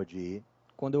met Papaji,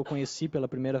 Quando eu o conheci pela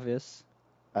primeira vez,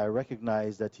 I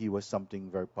recognized that he was something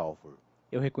very powerful.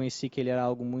 eu reconheci que ele era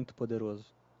algo muito poderoso.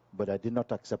 But I did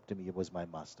not accept him. He was my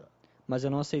master. Mas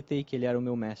eu não aceitei que ele era o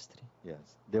meu mestre. Yes,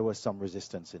 there was some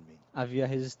resistance in me. Havia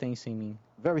resistência em mim.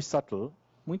 Very subtle,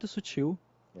 Muito sutil,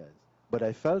 yes. But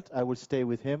I felt I would stay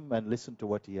with him and listen to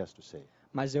what he has to say.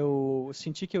 mas eu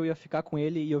senti que eu ia ficar com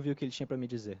ele e ouvir o que ele tinha para me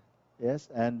dizer. Yes,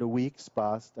 and the weeks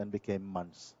passed and became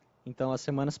months. Então as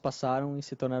semanas passaram e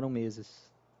se tornaram meses.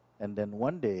 And then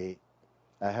one day,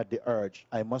 I had the urge,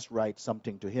 I must write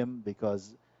something to him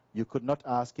because you could not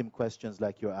ask him questions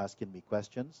like you're asking me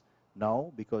questions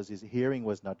now because his hearing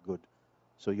was not good.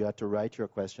 So you had to write your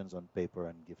questions on paper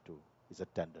and give to his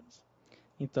attendants.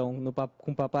 Então,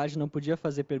 com o Papaji não podia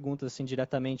fazer perguntas assim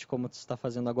diretamente como você está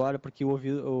fazendo agora, porque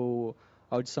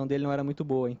a audição dele não era muito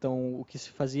boa. Então, o que se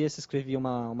fazia, se escrevia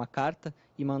uma carta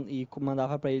e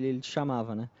mandava para ele, ele te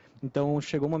chamava, né? Então,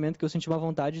 chegou um momento que eu senti uma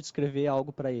vontade de escrever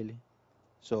algo para ele.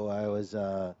 So I was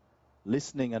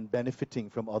listening and benefiting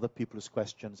from other people's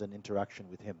questions and interaction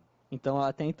with him. Então,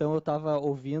 até então, eu estava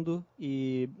ouvindo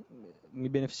e me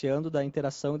beneficiando da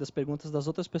interação e das perguntas das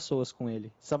outras pessoas com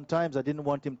ele. Sometimes I didn't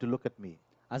want him to look at me.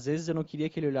 Às vezes, eu não queria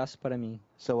que ele olhasse para mim.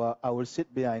 So I would sit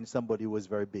behind somebody who was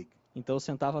very big. Então, eu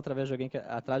sentava atrás de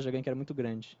alguém que era muito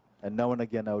grande. And now and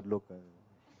again I would look.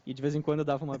 E de vez em quando eu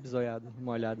dava uma bisoiada,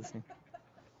 uma olhada assim.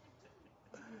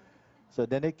 So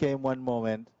then it came one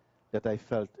moment that I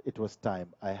felt it was time.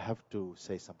 I have to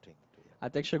say something to him.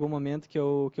 Até que chegou um momento que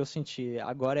eu senti,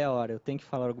 agora é a hora, eu tenho que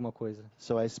falar alguma coisa.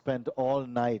 So I spent all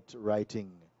night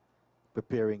writing,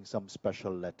 preparing some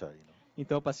special letter,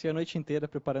 Então eu passei a noite inteira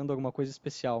preparando alguma coisa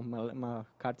especial, uma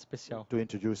carta especial, to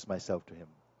introduce myself to him.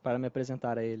 para me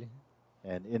apresentar a ele.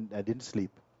 And I didn't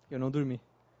sleep. Eu não dormi.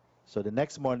 So the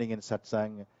next morning in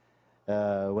Satsang,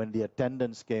 when the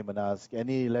attendants came and asked,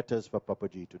 any letters for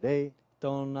Papaji today?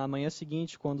 Então na manhã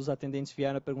seguinte, quando os atendentes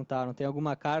vieram e perguntaram, tem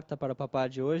alguma carta para o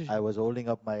Papaji hoje? I was holding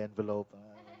up my envelope.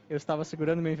 Eu estava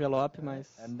segurando meu envelope, mas...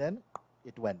 And then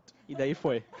it went. E daí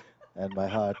foi. And my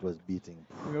heart was beating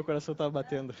E meu coração estava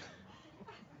batendo.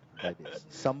 like this.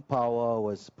 Some power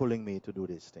was pulling me to do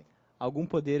this thing. Algum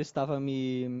poder estava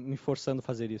me forçando a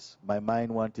fazer isso. My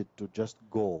mind wanted to just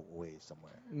go away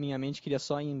somewhere. Minha mente queria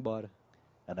só ir embora.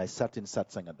 And I sat in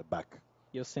Satsang at the back.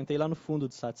 E eu sentei lá no fundo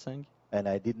do Satsang. And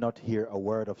I did not hear a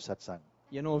word of Satsang.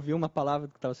 E eu não ouvi uma palavra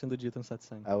do que estava sendo dito no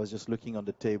Satsang. I was just looking on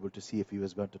the table to see if he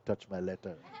was going to touch my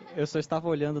letter. Eu só estava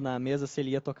olhando na mesa se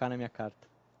ele ia tocar na minha carta.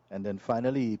 And then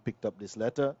finally he picked up this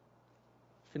letter.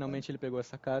 Finalmente ele pegou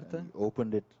essa carta, And he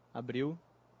opened it. abriu,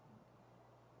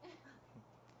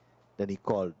 Then he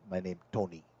called my name,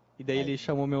 Tony. e daí ele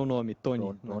chamou meu nome,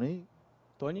 Tony. Tony?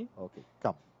 Tony? Okay,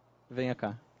 come. venha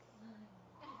cá.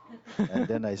 And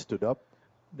then I stood up.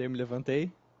 Daí eu me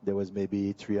levantei. There was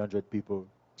maybe 300 people.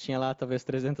 Tinha lá talvez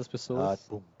 300 Heart pessoas.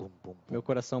 boom, boom, boom, Meu boom.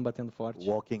 coração batendo forte.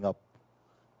 Walking up.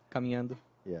 Caminhando.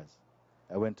 Yes.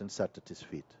 I went and sat at his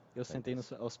feet. Eu sentei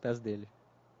aos pés dele.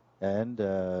 And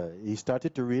he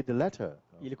started to read the letter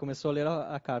E ele começou a ler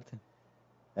a carta.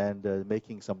 and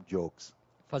making some jokes.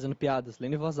 Fazendo piadas.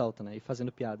 Lendo em voz alta, né? E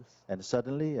fazendo piadas. And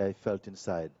suddenly I felt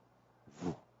inside,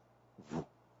 voo, voo,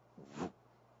 voo,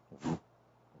 voo,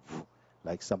 voo,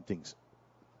 like something's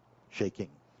shaking.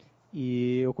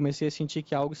 E eu comecei a sentir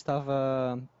que algo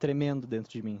estava tremendo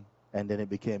dentro de mim. And then it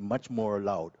became much more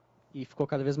loud. E ficou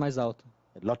cada vez mais alto.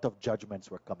 A lot of judgments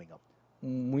were coming up.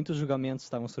 Muitos julgamentos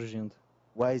estavam surgindo.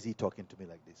 Why is he talking to me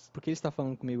like this? Por que ele está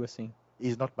falando comigo assim?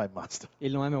 He's not my master.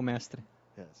 Ele não é meu mestre.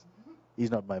 Yes. He's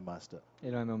not my master.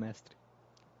 Ele não é meu mestre.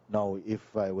 Now, if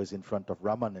I was in front of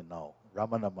Ramana now,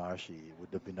 Ramana Maharshi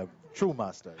would have been a true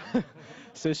master.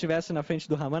 Se eu estivesse na frente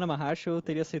do Ramana Maharshi, eu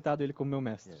teria aceitado ele como meu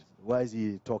mestre. Yes. Why is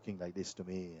he talking like this to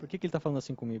me? Por que ele está falando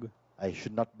assim comigo? I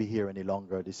should not be here any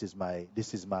longer. This is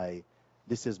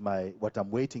what I'm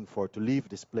waiting for to leave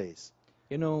this place.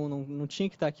 Eu não tinha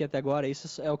que estar aqui até agora.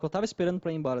 Isso é o que eu estava esperando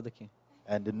para ir embora daqui.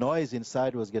 And the noise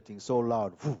inside was getting so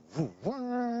loud. Voo, voo,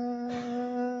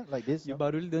 voo, like this. E o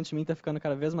barulho dentro de mim está ficando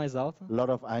cada vez mais alto. A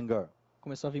lot of anger,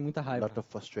 Começou a vir muita a raiva, lot of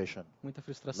frustration, muita a lot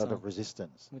frustração, of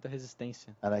resistance. muita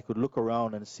resistência. And I could look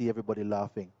around and see everybody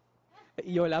laughing,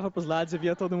 E eu olhava para os lados e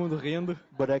via todo mundo rindo,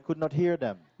 but I could not hear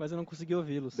them mas eu não conseguia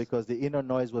ouvi-los, because the inner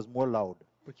noise was more loud.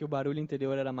 porque o barulho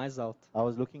interior era mais alto. I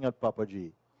was looking at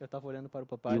Papaji. Eu estava olhando para o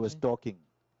papai, He was talking,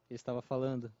 ele estava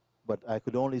falando. but I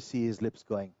could only see his lips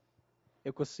going.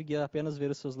 Eu conseguia apenas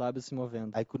ver os seus lábios se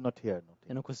movendo. I could not hear Eu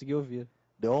nothing. não conseguia ouvir.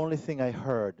 The only thing I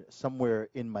heard somewhere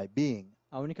in my being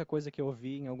A única coisa que eu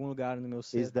ouvi em algum lugar no meu is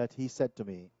ser that he said to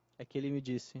me, é que ele me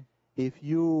disse: if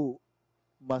you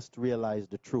must realize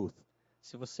the truth,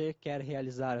 se você quer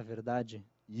realizar a verdade,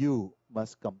 you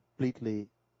must completely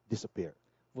disappear.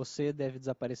 você deve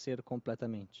desaparecer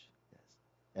completamente.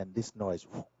 And this noise,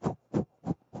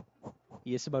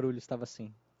 E esse barulho estava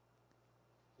assim.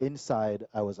 inside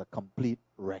I was a complete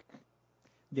wreck.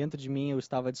 Dentro de mim eu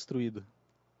estava destruído.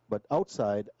 But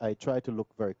outside I tried to look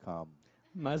very calm.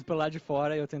 Mas pelo lado de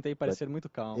fora eu tentei parecer muito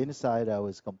calmo. Inside I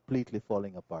was completely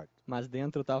falling apart. Mas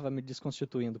dentro eu estava me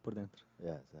desconstituindo por dentro.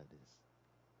 Yes, that is.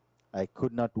 I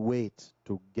could not wait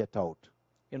to get out.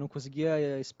 Eu não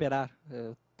conseguia esperar.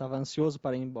 Eu estava ansioso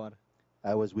para ir embora.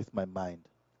 I was with my mind.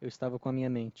 Eu estava com a minha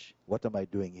mente. What am I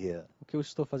doing here? O que eu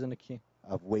estou fazendo aqui?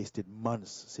 I've wasted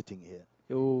months sitting here.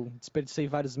 Eu desperdicei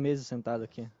vários meses sentado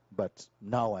aqui. But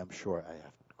now I'm sure I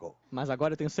have to go. Mas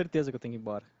agora eu tenho certeza que eu tenho que ir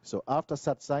embora. So after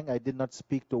satsang, I did not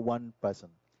speak to one person.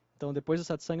 Então depois do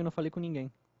satsang eu não falei com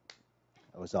ninguém.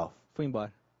 I was off. Fui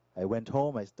embora. I went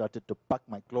home. I started to pack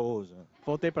my clothes.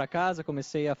 Voltei para casa,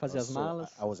 comecei a fazer as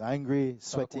malas. I was angry,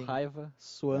 Estava com sweating. raiva,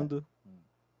 suando.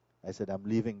 I said, I'm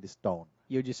leaving this town.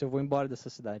 E eu disse, eu vou embora dessa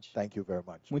cidade. Thank you very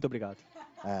much. Muito obrigado.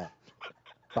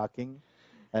 Packing.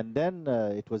 And then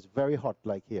it was very hot,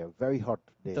 like here, very hot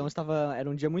day. Então era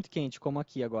um dia muito quente, como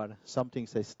aqui agora. Something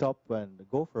says stop and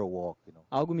go for a walk, you know.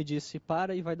 Algo me disse,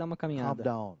 para e vai dar uma Calm caminhada.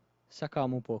 down. Se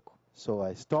acalma um pouco. So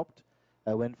I stopped.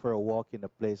 I went for a walk in a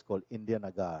place called Indian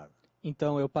Agar.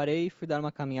 Então eu parei e fui dar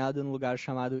uma caminhada num lugar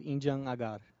chamado Indian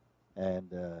Agar. And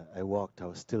I walked. I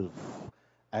was still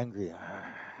angry.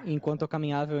 E enquanto eu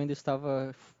caminhava, eu ainda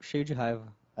estava cheio de raiva.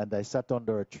 And I sat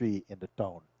under a tree in the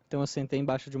town. Então eu sentei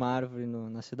embaixo de uma árvore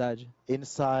na cidade.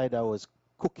 Inside, I was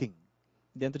cooking.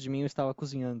 Dentro de mim eu estava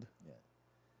cozinhando.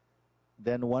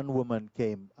 Then one woman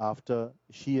came after.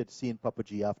 She had seen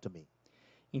Papaji after me.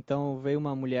 Então veio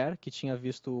uma mulher que tinha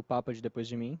visto o Papa depois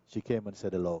de mim. She came and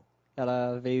said hello.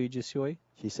 Ela veio e disse oi.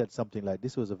 She said something like,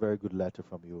 "This was a very good letter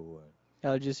from you."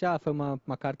 Ela disse, foi uma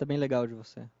carta bem legal de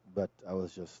você. But I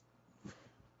was just.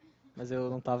 Mas eu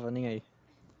não estava nem aí.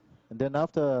 And then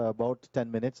after about 10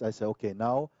 minutes, I said, okay,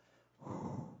 now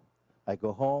I go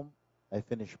home, I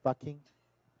finish packing,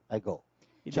 I go.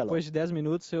 E depois de 10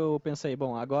 minutos eu pensei,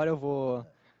 bom, agora eu vou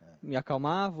me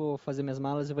acalmar, vou fazer minhas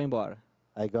malas e vou embora.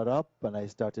 I got up and I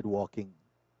started walking.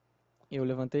 Eu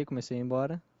levantei e comecei a ir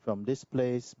embora. From this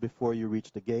place, before you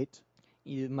reach the gate,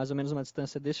 E mais ou menos uma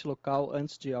distância deste local,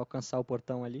 antes de alcançar o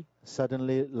portão ali,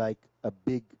 suddenly like a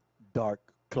big dark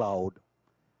cloud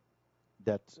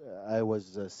that I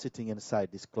was sitting inside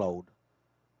this cloud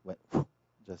went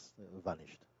just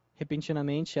vanished.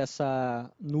 repentinamente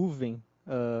essa nuvem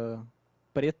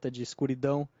preta de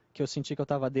escuridão que eu senti que eu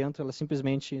estava dentro, ela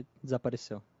simplesmente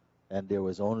desapareceu. And there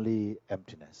was only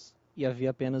emptiness. E havia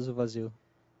apenas o vazio.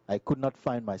 I could not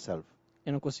find myself.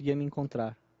 Eu não conseguia me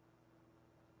encontrar.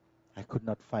 I could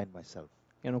not find myself.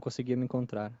 Eu não conseguia me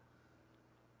encontrar.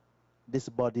 This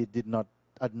body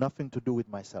had nothing to do with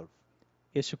myself.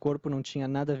 Este corpo não tinha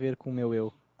nada a ver com o meu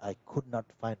eu. I could not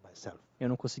find myself. Eu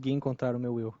não conseguia encontrar o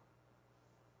meu eu.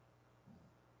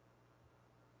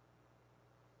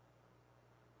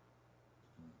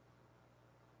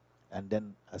 And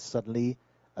then suddenly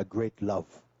a great love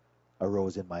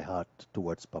arose in my heart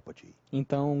towards Papaji.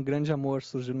 Então um grande amor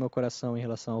surgiu no meu coração em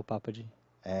relação ao Papaji.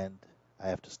 And I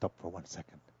have to stop for 1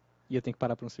 second. E eu tenho que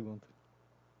parar por um segundo.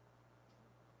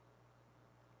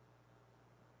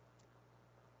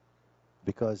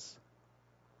 Because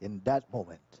in that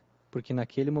moment, Porque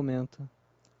naquele momento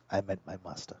I met my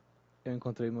master. eu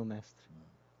encontrei o meu mestre.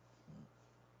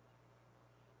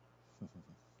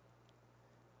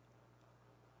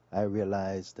 I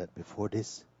realized that before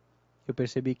this, Eu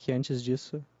percebi que antes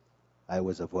disso I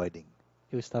was avoiding.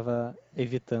 eu estava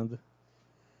evitando.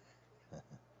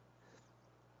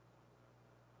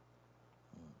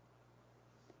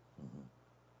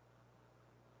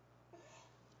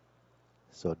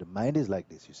 So the mind is like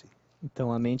this, you see.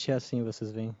 Então a mente é assim,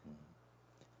 vocês veem.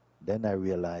 Then I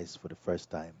realized for the first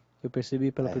time Eu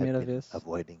percebi pela I primeira had been vez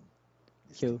avoiding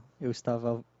this que thing. eu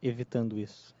estava evitando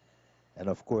isso. And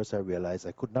of course I realized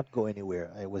I could not go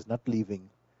anywhere. I was not leaving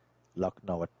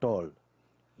Lucknow at all.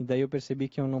 E daí eu percebi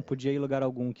que eu não podia ir em lugar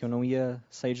algum, que eu não ia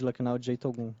sair de Lucknow de jeito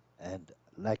algum. And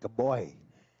like a boy,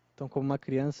 Então, como uma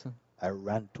criança, I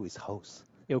ran to his house.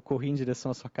 eu corri em direção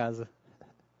à sua casa.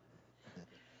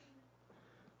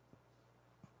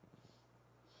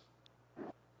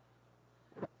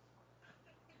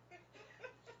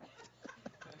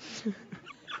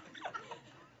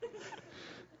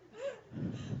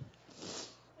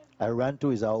 I ran to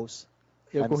his house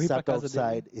Eu and corri para a sat casa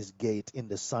outside dele his gate in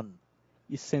the sun.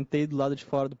 e sentei do lado de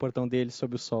fora do portão dele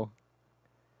sob o sol.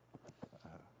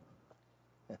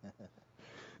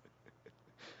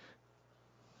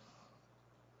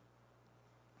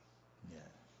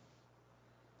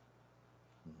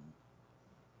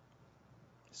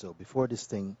 So before this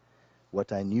thing,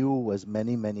 what I knew was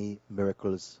many, many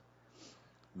miracles,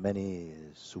 many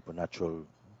supernatural,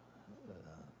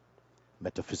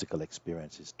 metaphysical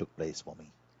experiences took place for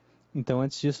me. Então,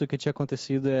 antes disso, o que tinha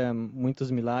acontecido é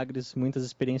muitos milagres, muitas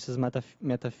experiências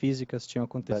metafísicas tinham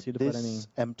But acontecido para mim. this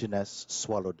emptiness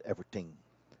swallowed everything.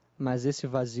 Mas esse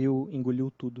vazio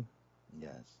engoliu tudo.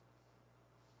 Yes.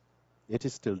 It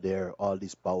is still there. All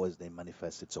these powers, they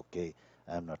manifest. It's okay.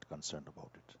 I'm not concerned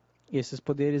about it. E esses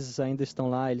poderes ainda estão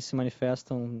lá, eles se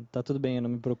manifestam, tá tudo bem, eu não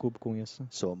me preocupo com isso.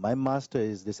 So my master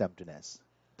is this emptiness,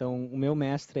 Então, o meu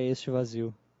mestre é este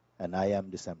vazio, and I am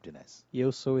this emptiness. e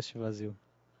eu sou este vazio.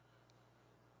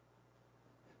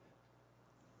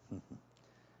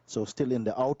 So still in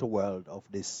the outer world of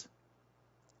this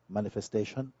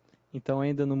manifestation, Então,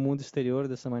 ainda no mundo exterior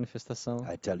dessa manifestação,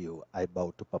 I tell you, I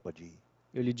bow to Papaji.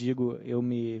 eu lhe digo, eu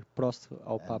me prostro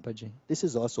ao And Papaji. This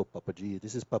is also Papaji.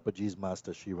 This is Papaji's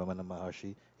master, Sri Ramana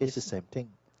Maharshi. It's the same thing.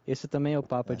 Esse também é o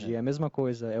Papaji, é a mesma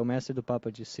coisa, é o mestre do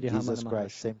Papaji, Sri Ramana Jesus Christ,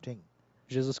 Maharshi. same thing.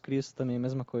 Jesus Cristo também é a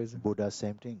mesma coisa. Buddha,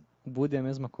 same thing. O Buda é a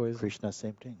mesma coisa. Krishna,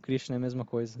 same thing. Krishna é a mesma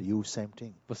coisa. You, same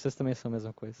thing. Vocês também são a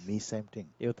mesma coisa. Me, same thing.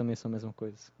 Eu também sou a mesma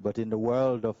coisa. But in the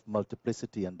world of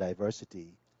multiplicity and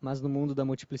diversity, Mas no mundo da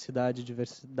multiplicidade e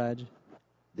diversidade,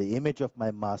 the image of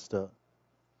my master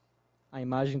a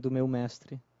imagem do meu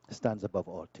mestre stands above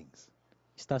all things.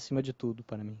 está acima de tudo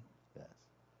para mim. Yes.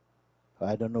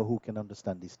 I don't know who can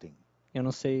understand this thing. Eu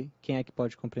não sei quem é que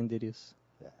pode compreender isso.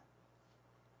 Yeah.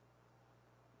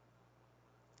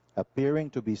 Appearing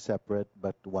to be separate,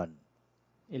 but one.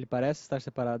 Ele parece estar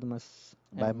separado, mas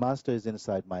My master is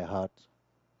inside my heart,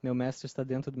 meu mestre está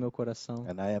dentro do meu coração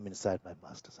and I am inside my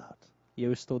master's heart. e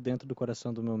eu estou dentro do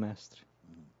coração do meu mestre.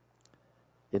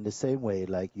 In the same way,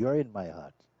 like you're in my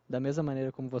heart, Da mesma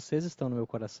maneira como vocês estão no meu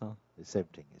coração. the same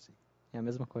thing, you see. É a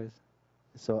mesma coisa.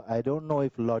 So I don't know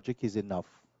if logic is enough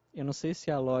Eu não sei se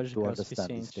a lógica to é o understand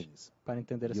these suficiente things. para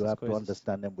entender You essas have to coisas.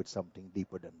 understand them with something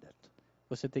deeper than that.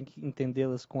 Você tem que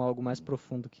entendê-las com algo mais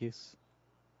profundo que isso.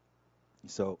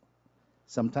 So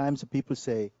sometimes people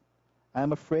say,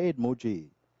 I'm afraid,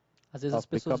 Muji, Às vezes as of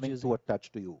pessoas becoming dizem, too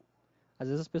attached to you. às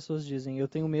vezes as pessoas dizem, eu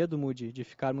tenho medo, Moody, de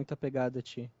ficar muito apegado a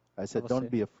ti. I said, você. don't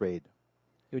be afraid.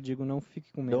 Eu digo, não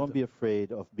fique com medo. Don't be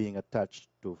afraid of being attached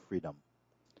to freedom.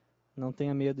 Não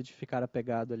tenha medo de ficar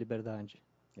apegado à liberdade.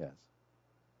 Yes.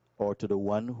 Or to the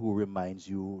one who reminds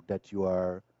you that you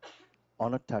are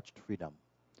unattached freedom.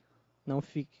 Não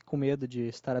fique com medo de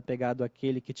estar apegado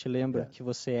àquele que te lembra Yes. que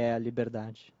você é a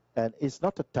liberdade. And it's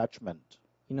not attachment,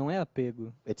 E não é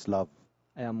apego, it's love.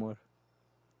 é amor.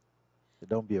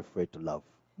 Don't be afraid to love.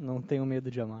 Não tenha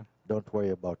medo de amar. Don't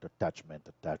worry about attachment.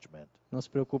 Não se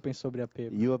preocupem sobre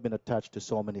apego. You have been attached to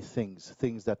so many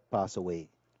things that pass away.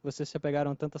 Vocês se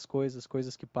apegaram a tantas coisas,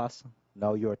 coisas que passam.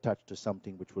 Now you're attached to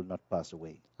something which will not pass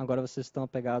away. Agora vocês estão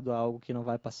apegados a algo que não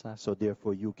vai passar. So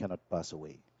therefore you cannot pass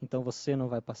away. Então você não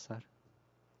vai passar.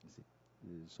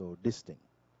 So this thing.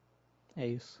 É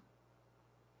isso.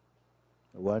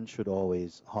 One should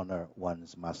always honor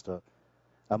one's master.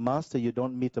 A master, you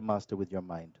don't meet a master with your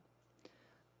mind.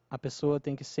 A pessoa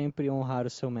tem que sempre honrar o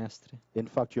seu mestre. In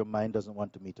fact, your mind doesn't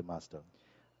want to meet a master.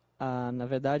 Na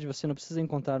verdade, você não precisa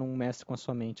encontrar um mestre com a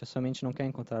sua mente. A sua mente não quer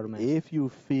encontrar o mestre. If you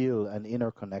feel an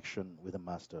inner connection with a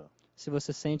master, Se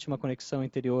você sente uma conexão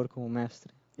interior com o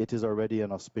mestre, it is already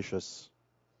an auspicious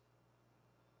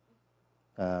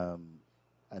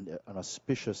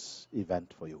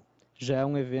event for you. já é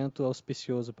um evento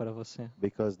auspicioso para você.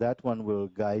 Because that one will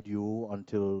guide you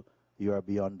until you are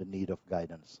beyond the need of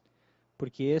guidance.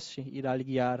 Porque este irá lhe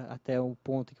guiar até o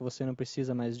ponto que você não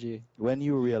precisa mais de... When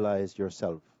you realize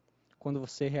yourself, Quando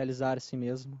você realizar a si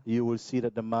mesmo, you will see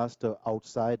that the master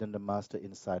outside and the master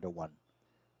inside are one.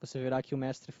 você verá que o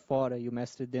mestre fora e o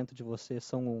mestre dentro de você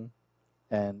são um.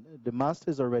 And the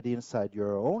master is already inside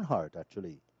your own heart,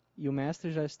 actually. E o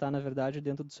mestre já está, na verdade,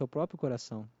 dentro do seu próprio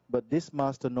coração. But this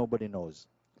master nobody knows.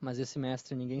 Mas esse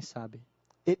mestre ninguém sabe.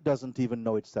 It doesn't even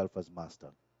know itself as master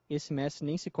Esse mestre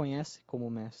nem se conhece como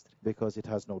mestre, because it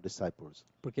has no disciples.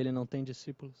 porque ele não tem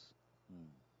discípulos.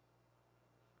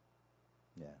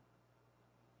 Yeah.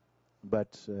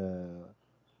 But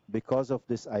because of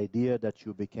this idea that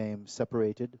you became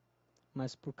separated,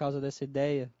 Mas por causa dessa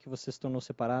ideia que você se tornou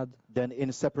separado, then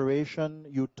in separation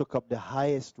you took up the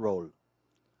highest role.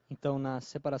 então na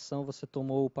separação você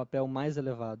tomou o papel mais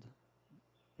elevado.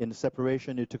 In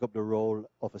separation you took up the role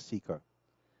of a seeker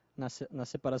Na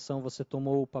separação você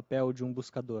tomou o papel de um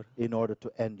buscador, in order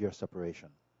to end your separation.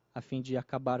 a fim de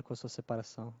acabar com a sua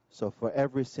separação. So for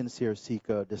every sincere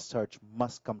seeker, the search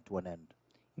must come to an end.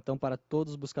 Então, para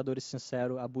todos os buscadores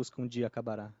sinceros, a busca um dia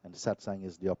acabará. And satsang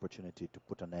is the opportunity to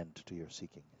put an end to your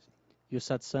seeking. You see. E o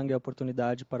satsang é a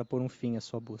oportunidade para pôr um fim à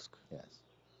sua busca. Yes.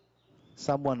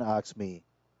 Someone asked me,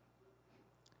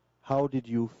 how did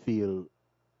you feel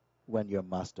when your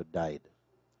master died?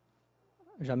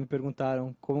 Já me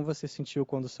perguntaram como você sentiu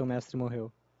quando seu mestre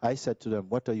morreu. I said to them,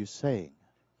 what are you saying?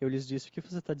 Eu lhes disse, o que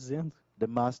você está dizendo? The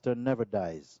master never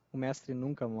dies. O mestre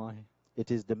nunca morre.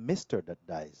 It is the mister that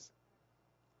dies.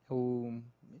 O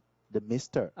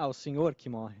O senhor que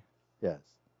morre. Yes.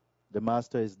 The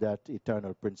master is that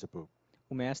eternal principle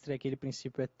O mestre é aquele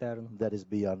princípio eterno that is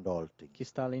beyond all things. que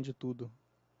está além de tudo.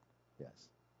 Yes.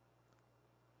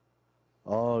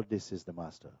 All this is the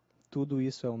master. Tudo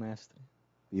isso é o mestre.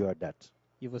 You are that.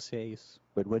 E você é isso.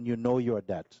 But when you know you are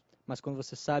that, Mas quando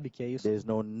você sabe que é isso, there is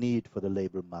no need for the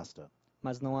label master.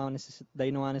 mas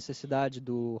daí não há necessidade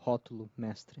do rótulo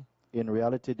mestre. In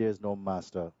reality, there is no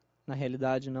master. Na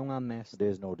realidade, não há mestre,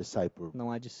 There is no disciple.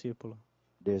 não há discípulo,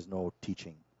 There is no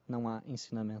teaching. não há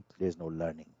ensinamento, There is no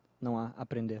learning. não há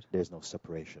aprender, There is no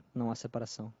separation. não há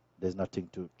separação. There's nothing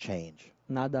to change.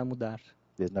 Nada a mudar,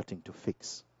 There's nothing to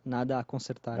fix. nada a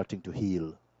consertar, Nothing to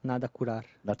heal. nada a curar,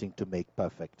 Nothing to make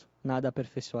perfect. nada a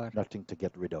aperfeiçoar, Nothing to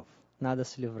get rid of. nada a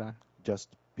se livrar.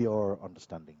 Just pure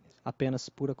understanding. Apenas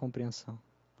pura compreensão.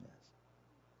 Yes.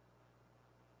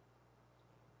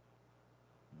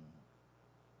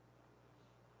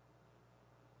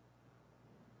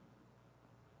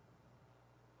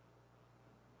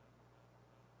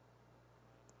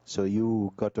 So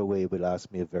you got away with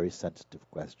asking me a very sensitive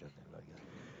question.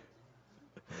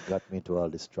 Got me into all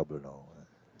this trouble now.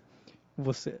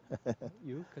 Você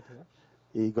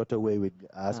He got away with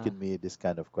asking me this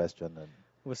kind of question. And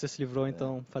Você se livrou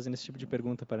então fazendo esse tipo de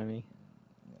pergunta para mim.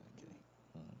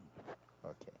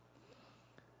 okay.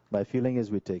 My feeling is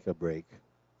we take a break,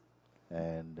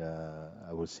 and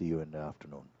I will see you in the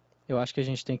afternoon. Eu acho que a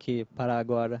gente tem que parar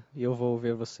agora e eu vou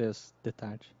ver vocês de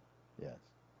tarde. Yes.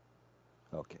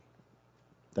 Okay.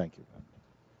 Thank you.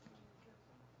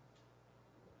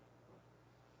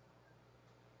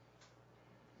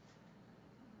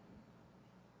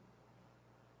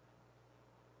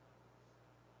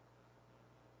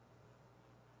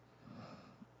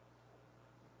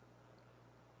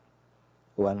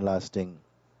 One last thing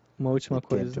Uma última that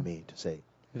came coisa to me to say.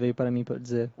 veio para mim para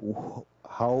dizer.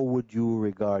 How would you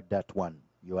regard that one?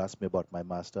 You asked me about my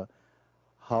master.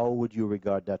 How would you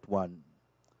regard that one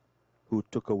who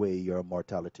took away your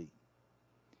mortality?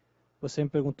 Você me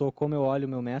perguntou como eu olho o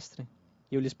meu mestre,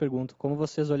 e eu lhes pergunto, como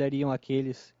vocês olhariam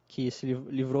aqueles que se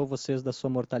livrou vocês da sua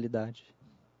mortalidade?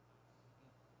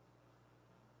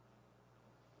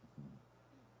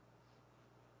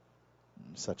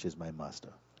 Such is my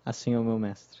master. Assim é o meu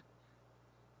mestre.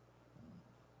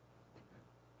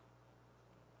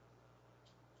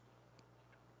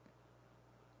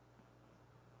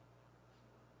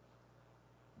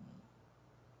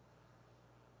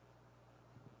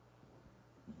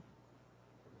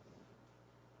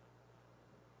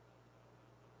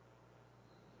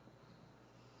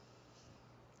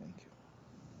 Thank you.